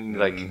movies,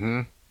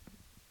 and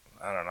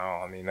I don't know.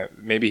 I mean,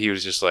 maybe he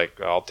was just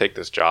like, I'll take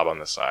this job on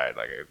the side.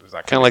 Like, it's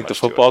not Kind of like the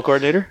football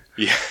coordinator?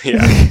 Yeah.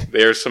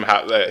 There's some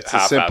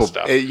half-assed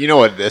stuff. You know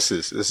what this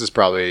is? This is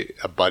probably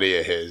a buddy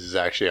of his is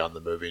actually on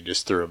the movie and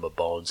just threw him a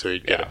bone so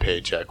he'd get a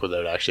paycheck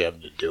without actually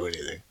having to do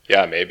anything.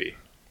 Yeah, maybe.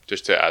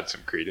 Just to add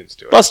some credence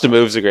to it. Bust a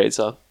Move's a great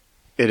song.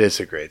 It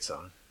is a great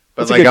song.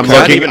 But That's like I'm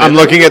I'm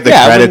looking at the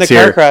when credits the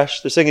car here.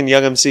 crash, they're singing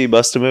Young MC,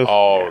 Bust a Move.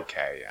 Oh,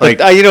 okay. Yeah. Like,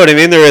 you know what I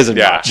mean? There isn't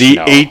much. The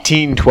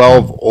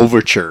 1812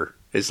 Overture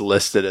is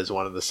listed as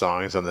one of the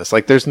songs on this.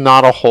 Like, there's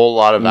not a whole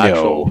lot of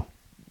actual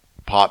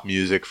pop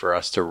music for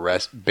us to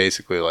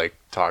basically like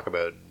talk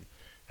about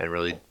and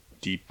really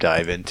deep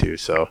dive into.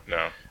 So,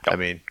 I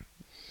mean,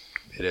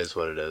 it is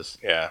what it is.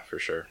 Yeah, for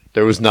sure.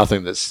 There was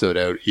nothing that stood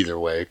out either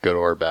way, good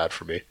or bad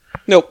for me.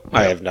 Nope,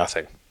 I have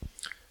nothing.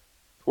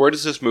 Where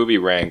does this movie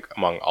rank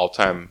among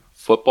all-time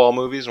football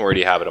movies, and where do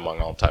you have it among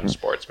all-time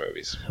sports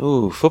movies?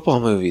 Ooh, football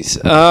movies.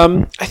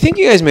 I think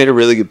you guys made a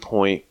really good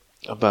point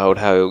about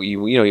how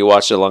you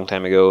watched it a long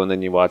time ago and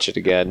then you watch it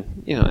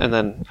again, and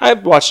then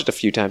I've watched it a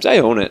few times. I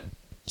own it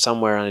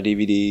somewhere on a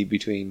DVD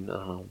between, I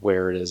don't know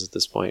where it is at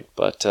this point,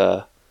 but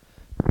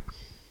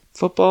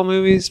football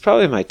movies,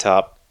 probably my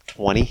top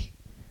 20.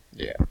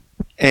 Yeah.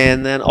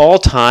 And then all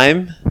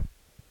time,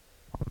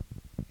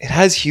 it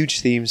has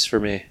huge themes for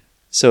me.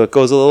 So it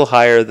goes a little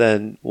higher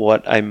than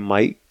what I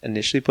might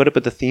initially put it,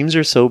 but the themes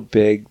are so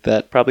big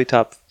that probably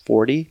top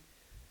 40.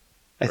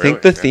 I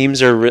think the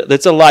themes are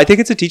that's a lot. I think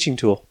it's a teaching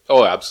tool.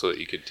 Oh,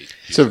 absolutely. You could teach.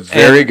 It's a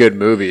very good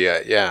movie.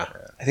 Yeah.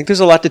 I think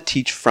there's a lot to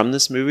teach from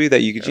this movie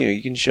that you could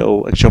you can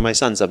show my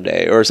son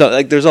someday or something.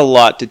 Like there's a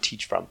lot to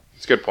teach from.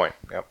 It's a good point.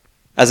 Yep.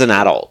 As an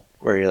adult,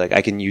 where you're like,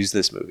 I can use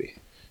this movie.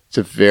 It's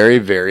a very,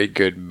 very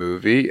good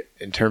movie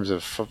in terms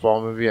of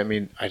football movie. I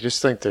mean, I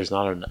just think there's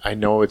not I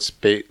know it's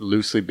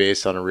loosely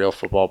based on a real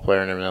football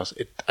player and everything else.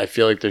 I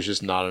feel like there's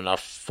just not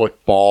enough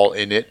football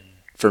in it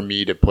for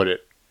me to put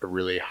it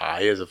really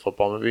high as a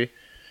football movie.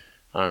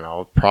 I don't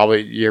know.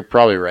 You're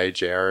probably right,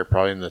 JR.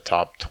 Probably in the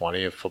top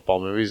 20 of football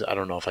movies. I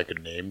don't know if I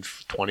could name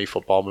 20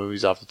 football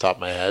movies off the top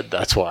of my head.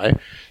 That's why.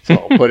 So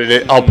I'll put it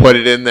in. I'll put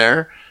it in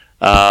there.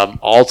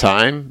 All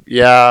time,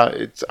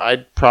 yeah.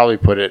 I'd probably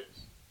put it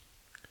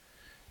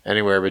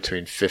anywhere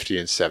between 50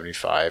 and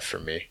 75 for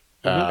me.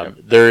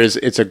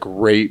 It's a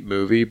great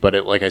movie, but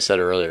like I said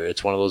earlier,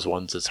 it's one of those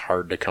ones that's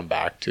hard to come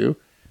back to.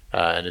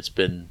 And it's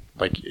been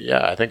I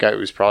think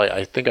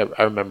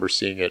I remember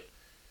seeing it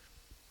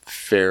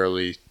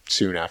fairly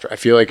soon after. I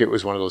feel like it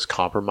was one of those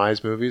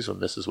compromise movies when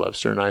Mrs.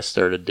 Webster and I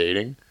started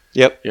dating.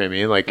 Yep. You know what I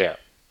mean? Like,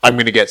 I'm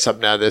going to get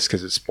something out of this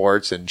because it's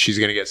sports, and she's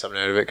going to get something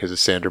out of it because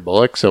it's Sandra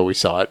Bullock. So we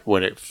saw it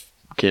when it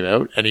came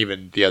out, and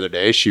even the other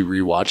day she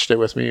rewatched it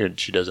with me, and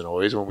she doesn't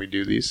always when we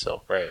do these.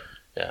 So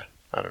yeah,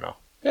 I don't know.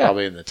 Yeah.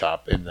 Probably in the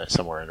top,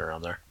 somewhere in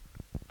around there.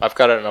 I've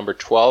got it at number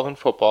 12 in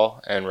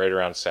football and right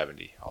around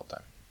 70 all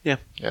time. Yeah,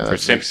 for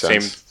same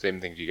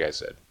things you guys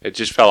said. It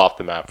just fell off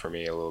the map for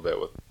me a little bit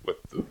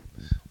with the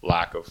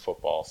lack of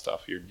football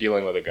stuff. You're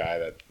dealing with a guy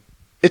that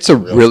it's a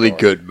really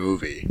good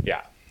movie.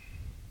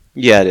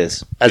 Yeah, it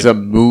is as a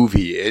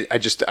movie.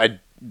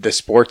 The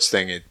sports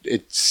thing,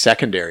 it's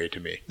secondary to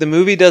me. The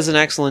movie does an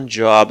excellent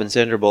job, and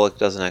Sandra Bullock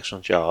does an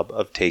excellent job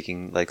of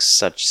taking like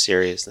such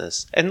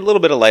seriousness and a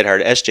little bit of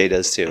lighthearted. SJ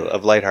does too,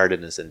 of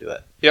lightheartedness into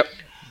it. Yep,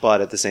 but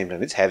at the same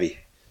time, it's heavy.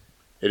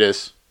 It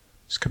is.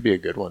 This could be a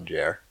good one,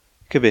 JR.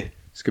 Could be.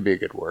 This could be a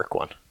good work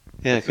one.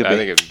 Yeah, it could I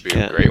think it would be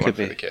a great one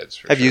for the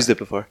kids. I've used it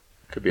before.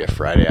 Could be a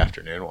Friday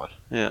afternoon one.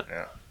 Yeah.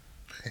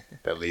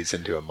 That leads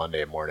into a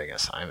Monday morning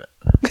assignment.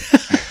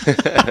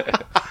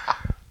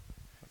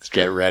 Let's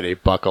get ready.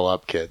 Buckle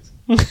up, kids.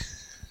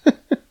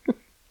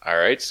 All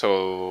right.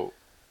 So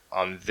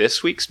on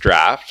this week's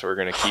draft, we're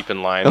going to keep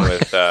in line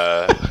with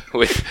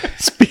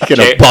Speaking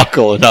of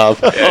buckling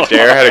up. Yeah,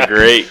 Jared had a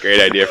great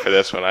idea for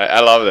this one. I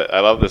love it. I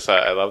love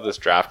this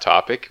draft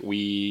topic.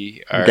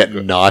 I'm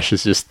getting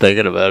nauseous just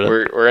thinking about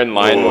it. We're in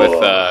line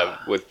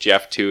with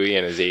Jeff Toohey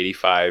and his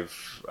 85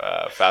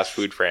 fast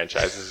food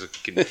franchises.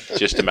 You can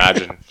just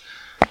imagine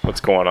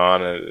what's going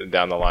on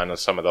down the line with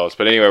some of those.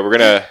 But anyway,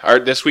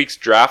 this week's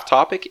draft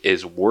topic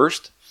is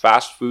worst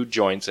fast food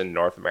joints in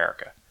North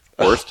America.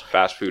 Worst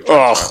fast food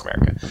joints in North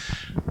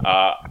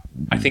America.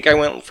 I think I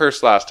went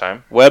first last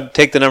time. Webb,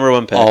 take the number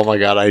one pick. Oh my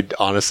God, I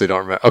honestly don't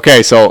remember.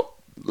 Okay, so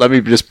let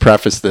me just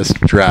preface this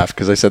draft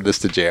because I said this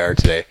to JR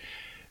today,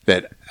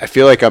 that I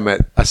feel like I'm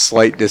at a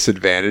slight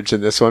disadvantage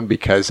in this one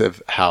because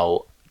of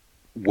how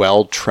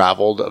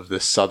well-traveled of the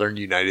southern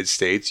United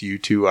States you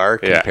two are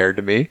compared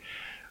to me.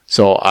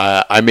 So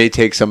I may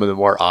take some of the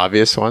more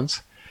obvious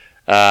ones.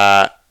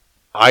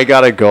 I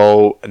gotta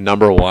go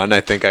number one.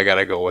 I think I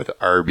gotta go with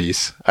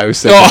Arby's. I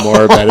was thinking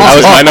more about it. That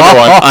was my number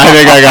one. I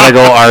think I gotta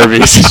go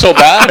Arby's. So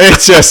bad?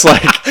 It's just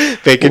like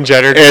bacon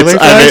cheddar.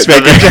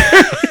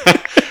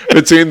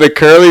 Between the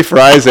curly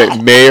fries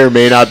that may or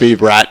may not be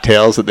rat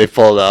tails that they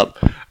pulled up,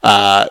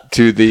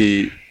 to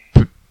the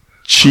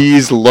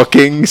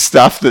cheese-looking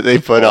stuff that they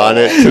put on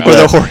it, or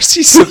the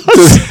horsey sauce,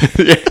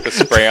 the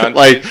spray on.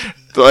 Like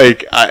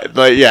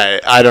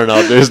I don't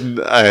know. There's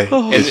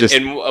it's just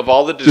and of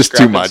all the just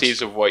too much.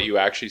 discrepancies of what you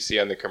actually see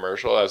on the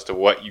commercial as to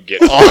what you get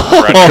from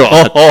the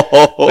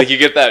restaurant. Like you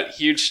get that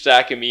huge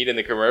stack of meat in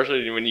the commercial,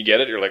 and when you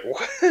get it, you're like,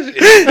 "What is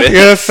this?" You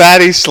get a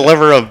fatty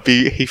sliver of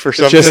beef or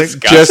something.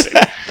 Just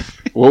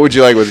what would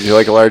you like? Would you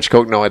like a large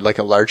Coke? No, I'd like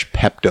a large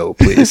Pepto,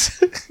 please.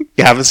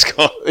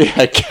 Gaviscon.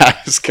 Yeah,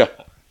 Gaviscon.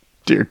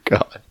 Dear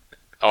God.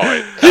 Oh,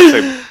 that's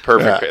a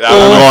perfect pick. I'm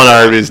going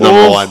Arby's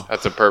number one.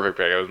 That's a perfect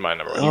pick. That was my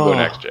number one. You go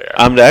next, JR.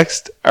 I'm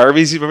next.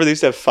 Arby's, you remember they used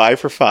to have 5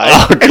 for $5?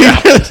 Oh,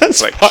 God.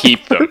 It's like,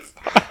 keep them.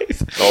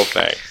 No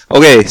thanks.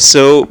 Okay,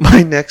 so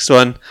my next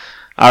one.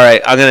 All right,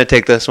 I'm going to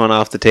take this one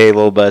off the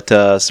table, but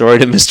sorry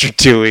to Mr.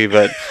 Dewey,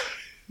 but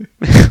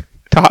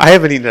I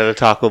haven't eaten at a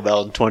Taco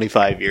Bell in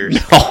 25 years.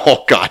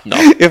 Oh, God, no.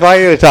 If I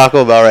ate a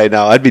Taco Bell right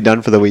now, I'd be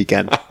done for the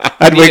weekend.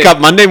 I'd wake up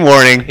Monday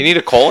morning. You need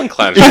a colon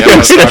cleanse.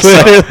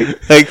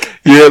 Like,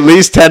 you're at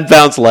least 10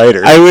 pounds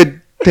lighter. I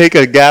would take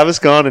a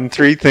Gaviscon and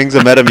 3 things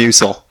of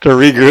Metamucil to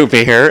regroup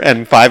me here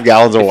and 5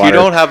 gallons of water. If you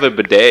don't have a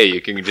bidet,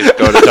 you can just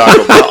go to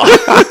Taco Bell.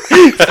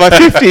 My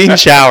 15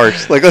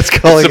 showers. Like, let's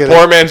call it. It's a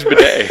poor man's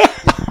bidet.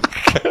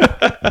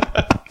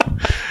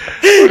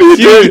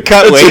 You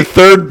cut weight. Your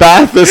third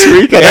bath this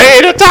week. I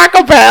ate a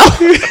Taco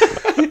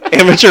Bell.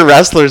 Amateur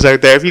wrestlers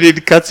out there, if you need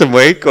to cut some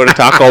weight, go to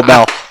Taco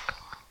Bell.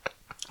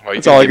 Well,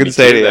 that's all I can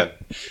say to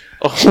you.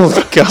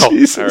 Oh, God.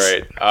 Jesus.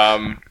 All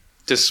right.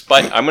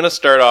 Despite, I'm going to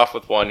start off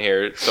with one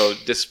here. So,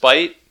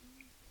 despite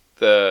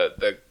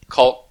the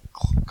cult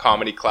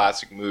comedy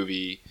classic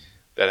movie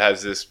that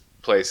has this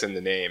place in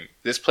the name,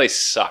 this place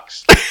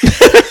sucks.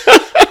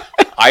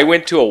 I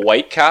went to a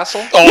White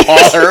Castle.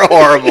 Oh, they're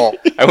horrible.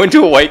 I went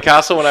to a White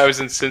Castle when I was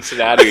in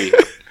Cincinnati,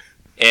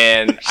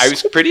 and I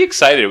was pretty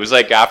excited. It was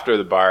like after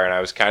the bar, and I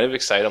was kind of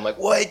excited. I'm like,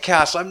 White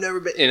Castle, I've never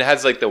been. And it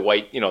has like the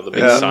white, the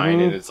big sign,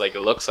 and it's like,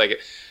 it looks like it.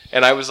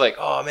 And I was like,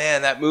 oh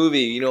man, that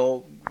movie,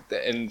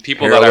 and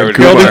people Harold that I would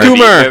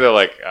Kumar. they're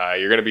like,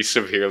 you're going to be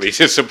severely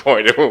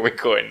disappointed when we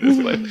go in this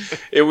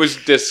place. It was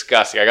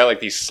disgusting. I got like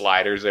these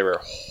sliders. They were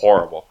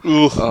horrible.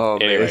 Oh,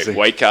 anyway, amazing.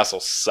 White Castle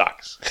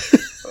sucks.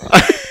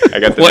 I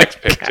got the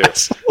next pick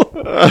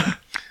too.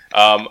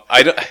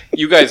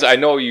 I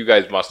know you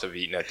guys must have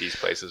eaten at these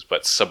places,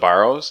 but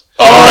Sbarro's.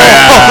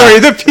 Oh,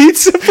 the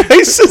pizza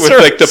places With are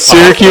like the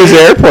Syracuse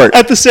Airport.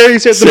 at the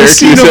Syracuse at the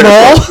Syracuse Messina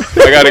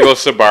Mall. I got to go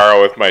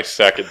Sbarro with my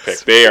second pick.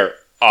 They are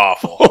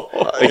awful.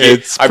 Like,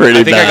 It's I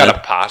pretty think I bad. got a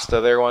pasta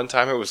there one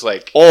time. It was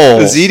like,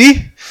 The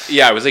ziti?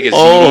 yeah, it was like a ziti.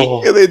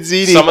 Oh, it's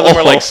ziti. Some of them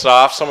were like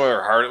soft. Some of them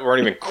were hard.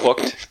 Weren't even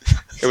cooked.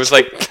 It was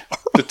like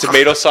the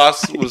tomato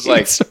sauce was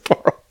like.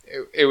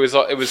 It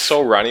was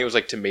so runny. It was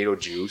like tomato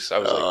juice. I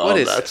was like, "What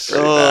is that's this?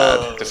 pretty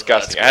bad.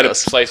 Disgusting." I had a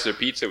slice of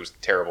pizza. It was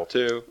terrible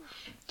too.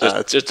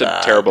 Just a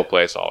terrible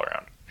place all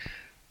around.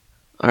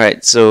 All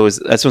right, so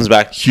this one's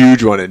back.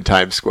 Huge one in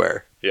Times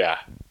Square. Yeah.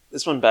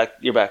 This one back.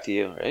 You're back to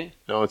you, right?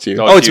 No, it's you.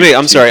 No, Oh, it's you. me.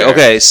 I'm It's sorry. you, Jared.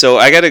 Okay, so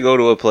I got to go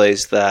to a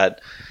place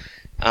that.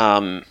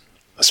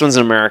 This one's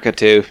in America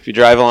too. If you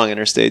drive along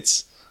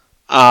interstates,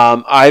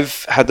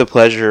 I've had the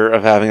pleasure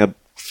of having a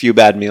few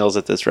bad meals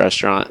at this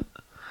restaurant.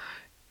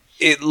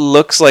 It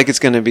looks like it's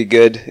going to be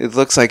good. It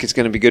looks like it's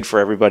going to be good for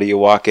everybody you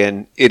walk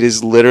in. It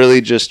is literally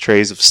just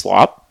trays of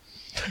slop,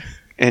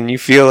 and you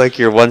feel like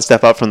you're one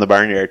step up from the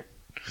barnyard.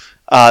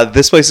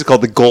 This place is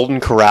called the Golden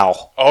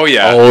Corral. Oh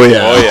yeah. Oh, yeah.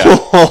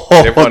 Oh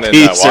yeah. They have one in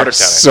These Watertown. are I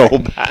so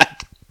think. bad.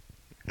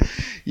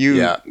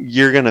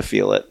 You're gonna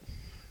feel it.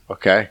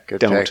 Okay, good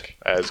Don't. pick.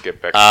 That is a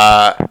good pick.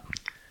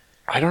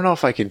 I don't know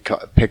if I can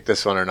pick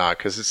this one or not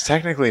because it's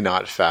technically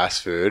not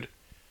fast food,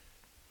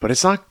 but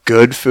it's not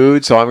good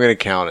food, so I'm going to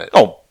count it.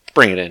 Oh,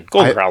 bring it in.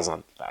 Golden Corral's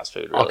not fast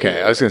food. Really.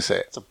 Okay, I was going to say,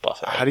 it's a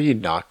buffet. how do you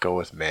not go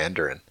with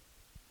Mandarin?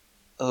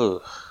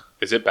 Oh,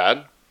 Is it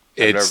bad?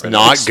 It's never been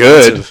not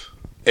there. good.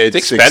 It's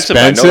expensive.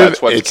 I know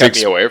that's what kept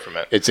me away from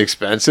it. It's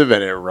expensive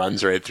and it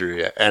runs right through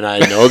you. And I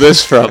know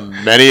this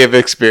from many of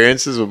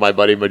experiences with my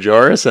buddy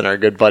Majoris and our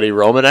good buddy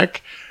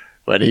Romanek.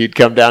 When he'd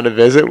come down to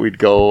visit, we'd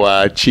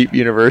go cheap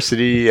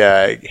university,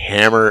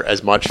 hammer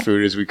as much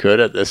food as we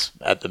could at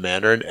the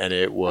Mandarin, and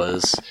it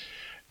was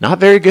not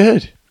very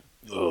good.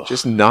 Ugh.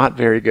 Just not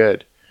very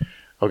good.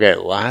 Okay,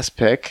 last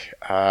pick.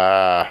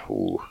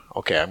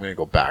 Okay, I'm going to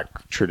go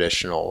back.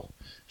 Traditional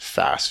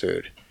fast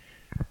food.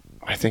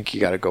 I think you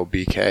got to go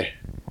BK.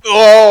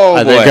 Oh,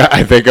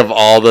 I think of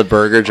all the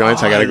burger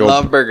joints, I got to go.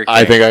 love Burger King.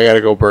 I think I got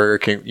to go Burger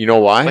King. You know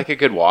why? Like a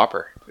good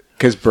Whopper.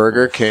 Because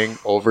Burger King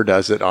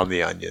overdoes it on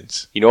the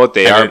onions. You know what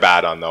they And are it-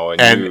 bad on though,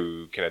 and and-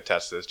 you can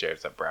attest to this, Jay.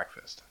 It's at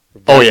breakfast.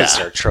 Oh yeah,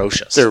 they're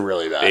atrocious. they're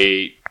really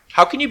bad.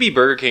 How can you be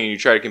Burger King and you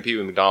try to compete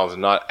with McDonald's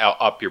and not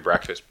up your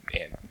breakfast?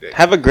 Man,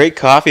 Have a great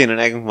coffee and an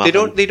egg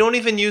muffin. They don't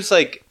even use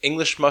like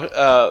English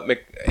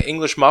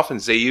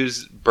muffins. They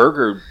use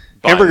burger buns.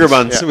 Hamburger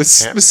buns Yeah. with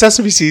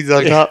sesame seeds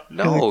on top.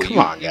 No, come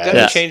on, you guys. gotta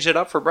Yeah. change it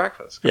up for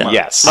breakfast. Come Yeah. on.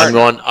 Yes.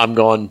 I'm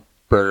going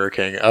Burger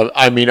King.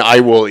 I mean,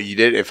 I will eat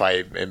it if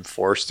I am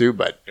forced to,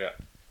 but Yeah.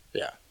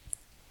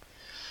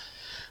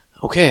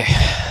 Okay,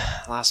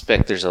 last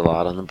pick. There's a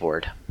lot on the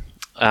board.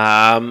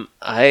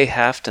 I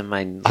have to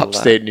mind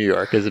upstate New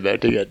York is about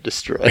to get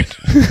destroyed.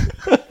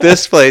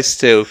 This place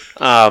too.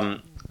 I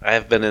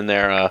have been in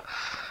there,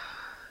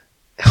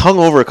 hung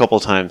over a couple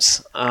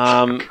times.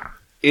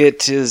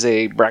 It is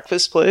a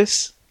breakfast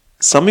place.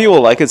 Some of you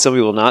will like it, some of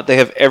you will not. They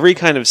have every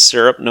kind of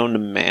syrup known to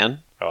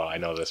man. Oh, I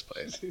know this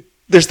place.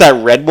 There's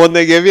that red one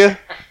they give you.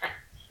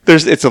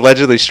 It's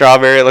allegedly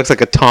strawberry. It looks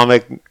like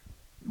atomic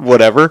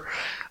whatever.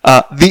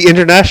 The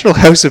International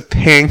House of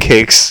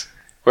Pancakes.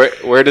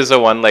 Where does a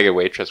one-legged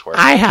waitress work?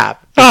 IHOP.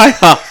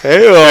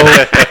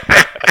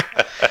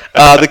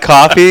 The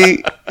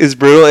coffee is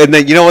brutal, and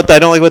then you know what I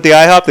don't like about the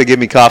IHOP? They give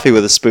me coffee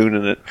with a spoon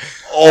in it.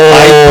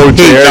 Oh,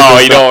 Jared no,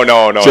 you don't.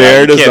 No,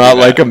 Jared you does can't not do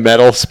like that. a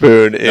metal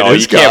spoon in No,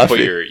 his you can't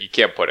coffee. you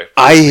can't put it.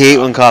 I hate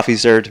when coffee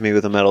served to me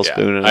with a metal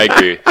spoon in it. I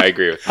agree. I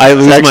agree with you. I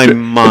lose my It's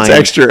mind.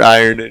 extra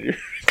iron in your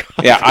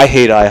coffee. Yeah, I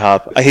hate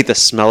IHOP. I hate the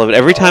smell of it.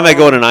 Every time I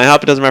go in an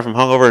IHOP, it doesn't matter if I'm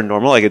hungover or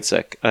normal, I get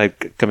sick. I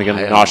become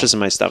nauseous in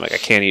my stomach. I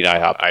can't eat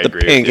IHOP. I The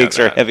agree with you on pancakes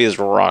are that. heavy as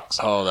rocks.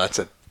 Oh, that's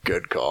a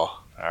good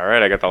call. All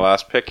right, I got the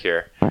last pick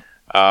here.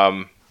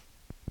 I'm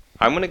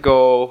gonna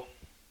go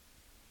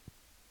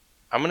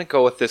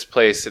with this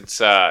place. It's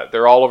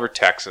they're all over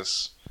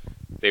Texas.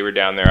 They were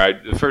down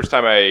there. The first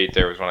time I ate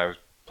there was when I was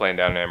playing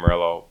down in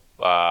Amarillo.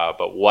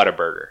 But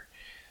Whataburger.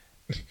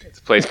 It's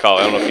a place called.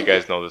 I don't know if you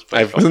guys know this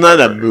place. Wasn't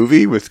that a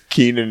movie with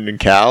Keenan and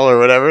Cal or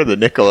whatever, the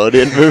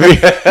Nickelodeon movie?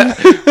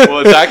 Well,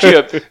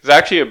 it's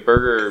actually a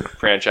burger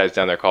franchise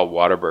down there called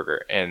Whataburger,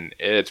 and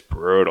it's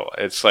brutal.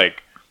 It's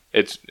like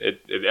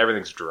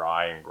everything's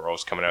dry and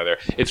gross coming out of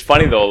there. It's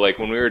funny though. Like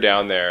when we were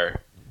down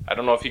there, I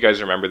don't know if you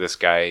guys remember this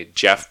guy,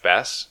 Jeff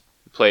Bess.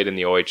 He played in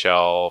the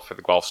OHL for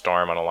the Guelph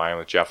Storm on a line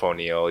with Jeff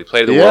O'Neill. He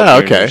played at the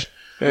World Juniors.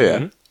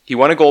 Yeah. He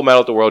won a gold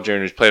medal at the World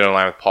Juniors, played on a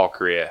line with Paul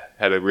Correa,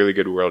 had a really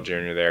good World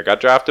Junior there. Got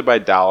drafted by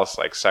Dallas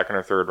like second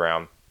or third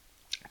round.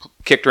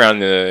 Kicked around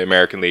the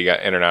American League,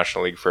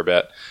 International League for a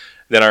bit.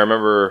 Then I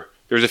remember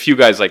there was a few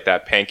guys like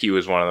that. Pankey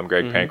was one of them,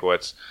 Greg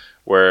Pankowitz,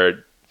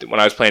 where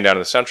when I was playing down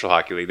in the Central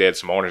Hockey League, they had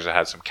some owners that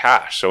had some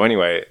cash. So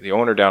anyway, the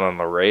owner down in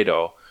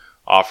Laredo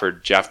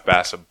offered Jeff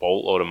Bess a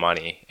boatload of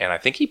money, and I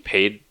think he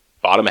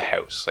bought him a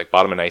house,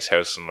 bought him a nice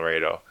house in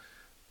Laredo.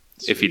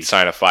 Sweet. If he'd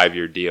sign a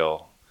 5-year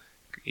deal.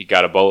 He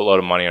got a boatload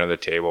of money under the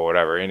table,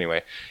 whatever.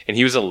 Anyway, and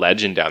he was a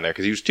legend down there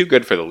because he was too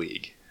good for the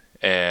league,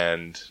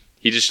 and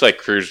he just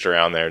cruised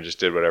around there and just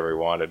did whatever he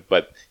wanted.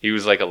 But he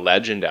was like a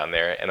legend down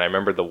there. And I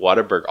remember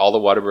all the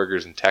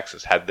Whataburgers in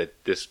Texas had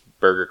this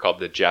burger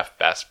called the Jeff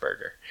Bess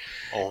burger.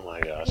 Oh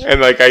my gosh!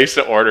 And I used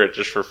to order it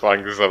just for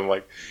fun because I'm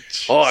like,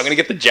 oh, I'm gonna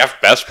get the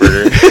Jeff Bess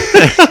burger.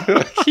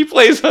 He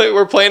plays.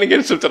 We're playing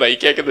against him tonight. You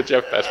can't get the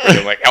Jeff Bess burger.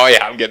 I'm like, oh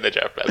yeah, I'm getting the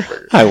Jeff Bess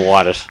burger. I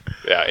want it.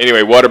 Yeah.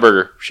 Anyway,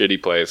 Whataburger,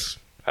 shitty place.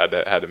 Had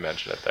to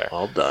mention it there.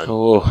 All done.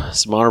 Oh,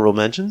 some honorable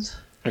mentions.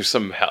 There's a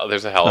hell of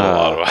a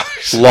lot of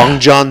others. Long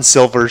John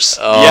Silver's.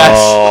 Yes.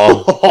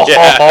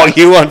 Yeah. Oh,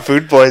 you on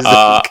food poisoning.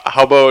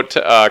 How about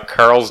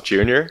Carl's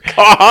Jr.?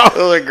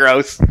 Oh, they're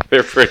gross.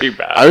 They're pretty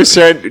bad. I was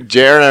trying. JR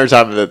and I were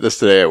talking about this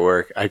today at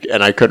work,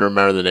 and I couldn't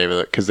remember the name of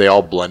it because they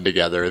all blend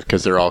together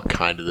because they're all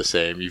kind of the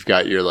same. You've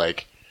got your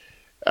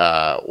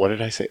what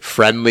did I say?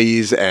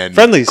 Friendlies and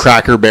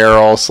Cracker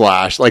Barrel /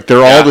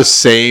 they're all the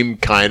same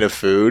kind of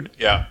food.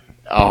 Yeah.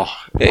 Oh,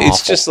 it's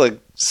awful. just like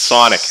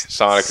Sonic is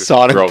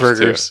gross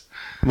burgers.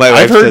 Too.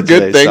 I've heard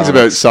good things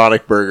about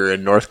Sonic Burger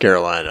in North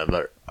Carolina,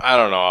 but I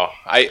don't know.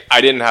 I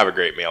didn't have a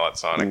a meal at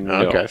Sonic.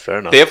 Okay, fair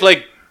enough. They have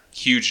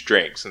huge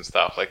drinks and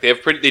stuff. They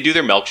do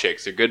their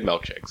milkshakes. They're good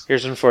milkshakes.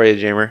 Here's one for you,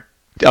 Jamer.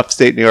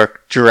 Upstate New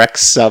York, Drex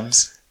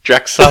Subs.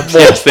 Drex Subs?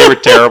 Yes, they were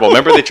terrible.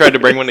 Remember they tried to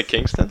bring one to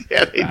Kingston?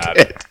 Yeah, they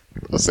did.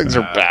 Those things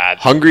are bad.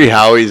 Hungry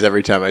Howie's,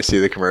 every time I see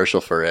the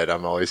commercial for it,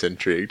 I'm always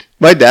intrigued.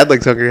 My dad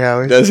likes Hungry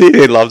Howie's. Does he?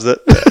 He loves it.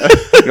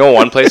 You know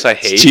one place I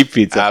hate? It's cheap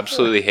pizza.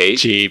 Absolutely hate?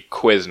 Cheap.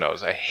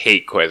 Quiznos. I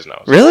hate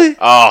Quiznos. Really?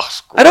 Oh,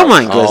 I don't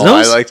mind Quiznos. Oh,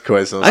 I liked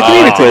Quiznos. I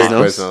can eat a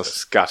Quiznos.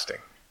 Disgusting.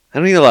 I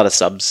don't eat a lot of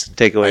subs,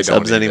 takeaway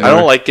subs anymore. I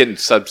don't like getting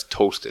subs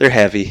toasted. They're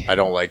heavy. I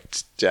don't like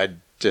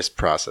just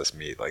processed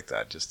meat like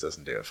that. Just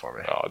doesn't do it for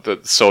me. Oh, the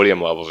sodium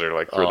levels are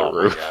through the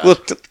roof.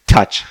 Look,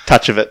 touch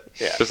of it.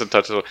 Yeah, just a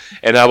touch of it.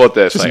 And how about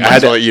this? Just I might had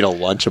as well to eat a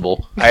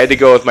Lunchable. I had to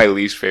go with my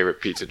least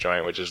favorite pizza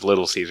joint, which is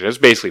Little Caesar. It's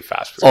basically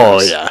fast food. Oh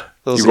yeah,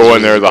 you go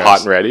in there, the hot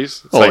and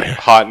readies. It's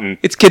hot and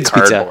it's kids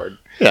cardboard.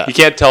 Pizza. Yeah. You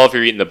can't tell if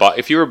you're eating the box.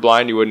 If you were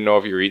blind, you wouldn't know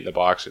if you were eating the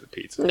box or the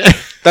pizza.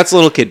 That's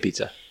little kid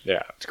pizza.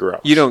 Yeah, it's gross.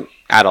 You don't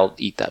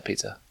adult eat that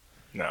pizza.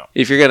 No.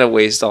 If you're gonna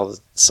waste all the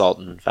salt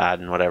and fat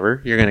and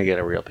whatever, you're gonna get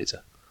a real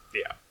pizza.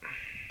 Yeah.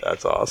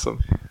 That's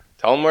awesome.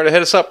 Tell them where to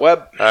hit us up,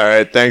 Webb. All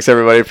right. Thanks,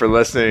 everybody, for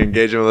listening and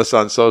engaging with us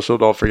on social.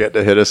 Don't forget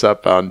to hit us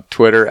up on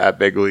Twitter at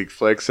Big League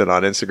Flicks and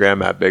on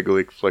Instagram at Big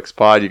League Flicks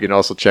Pod. You can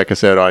also check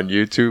us out on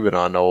YouTube and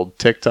on old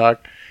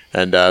TikTok.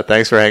 And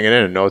thanks for hanging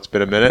in. I know it's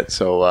been a minute,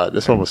 so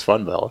this one was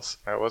fun, fellas.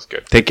 That was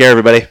good. Take care,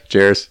 everybody.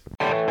 Cheers. Big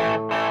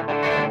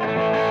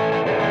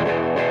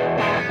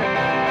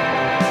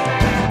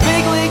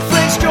League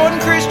Flicks, Jordan,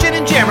 Christian,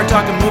 and Jammer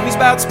talking movies,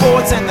 about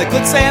sports and the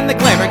glitz and the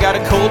glamour. Got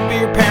a cold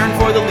beer pairing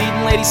for the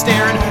leading lady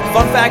staring.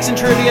 Fun facts and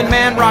trivia and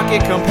man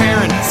rocket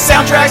comparing.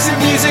 Soundtracks and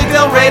music,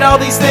 they'll rate all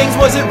these things.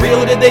 Was it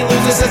real or did they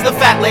lose us as the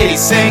fat lady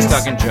sings?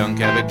 Talking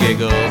junk, have a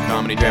giggle,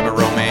 comedy, drama,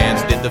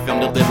 romance. Did the film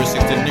deliver 6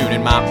 to noon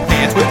in my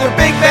pants? With their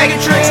big bag of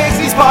tricks,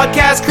 these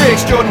podcast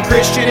critics. Jordan,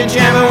 Christian, and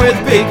Jammer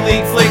with Big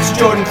League Flicks.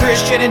 Jordan,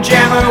 Christian, and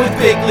Jammer with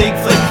Big League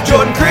Flicks.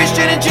 Jordan,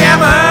 Christian, and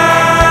Jammer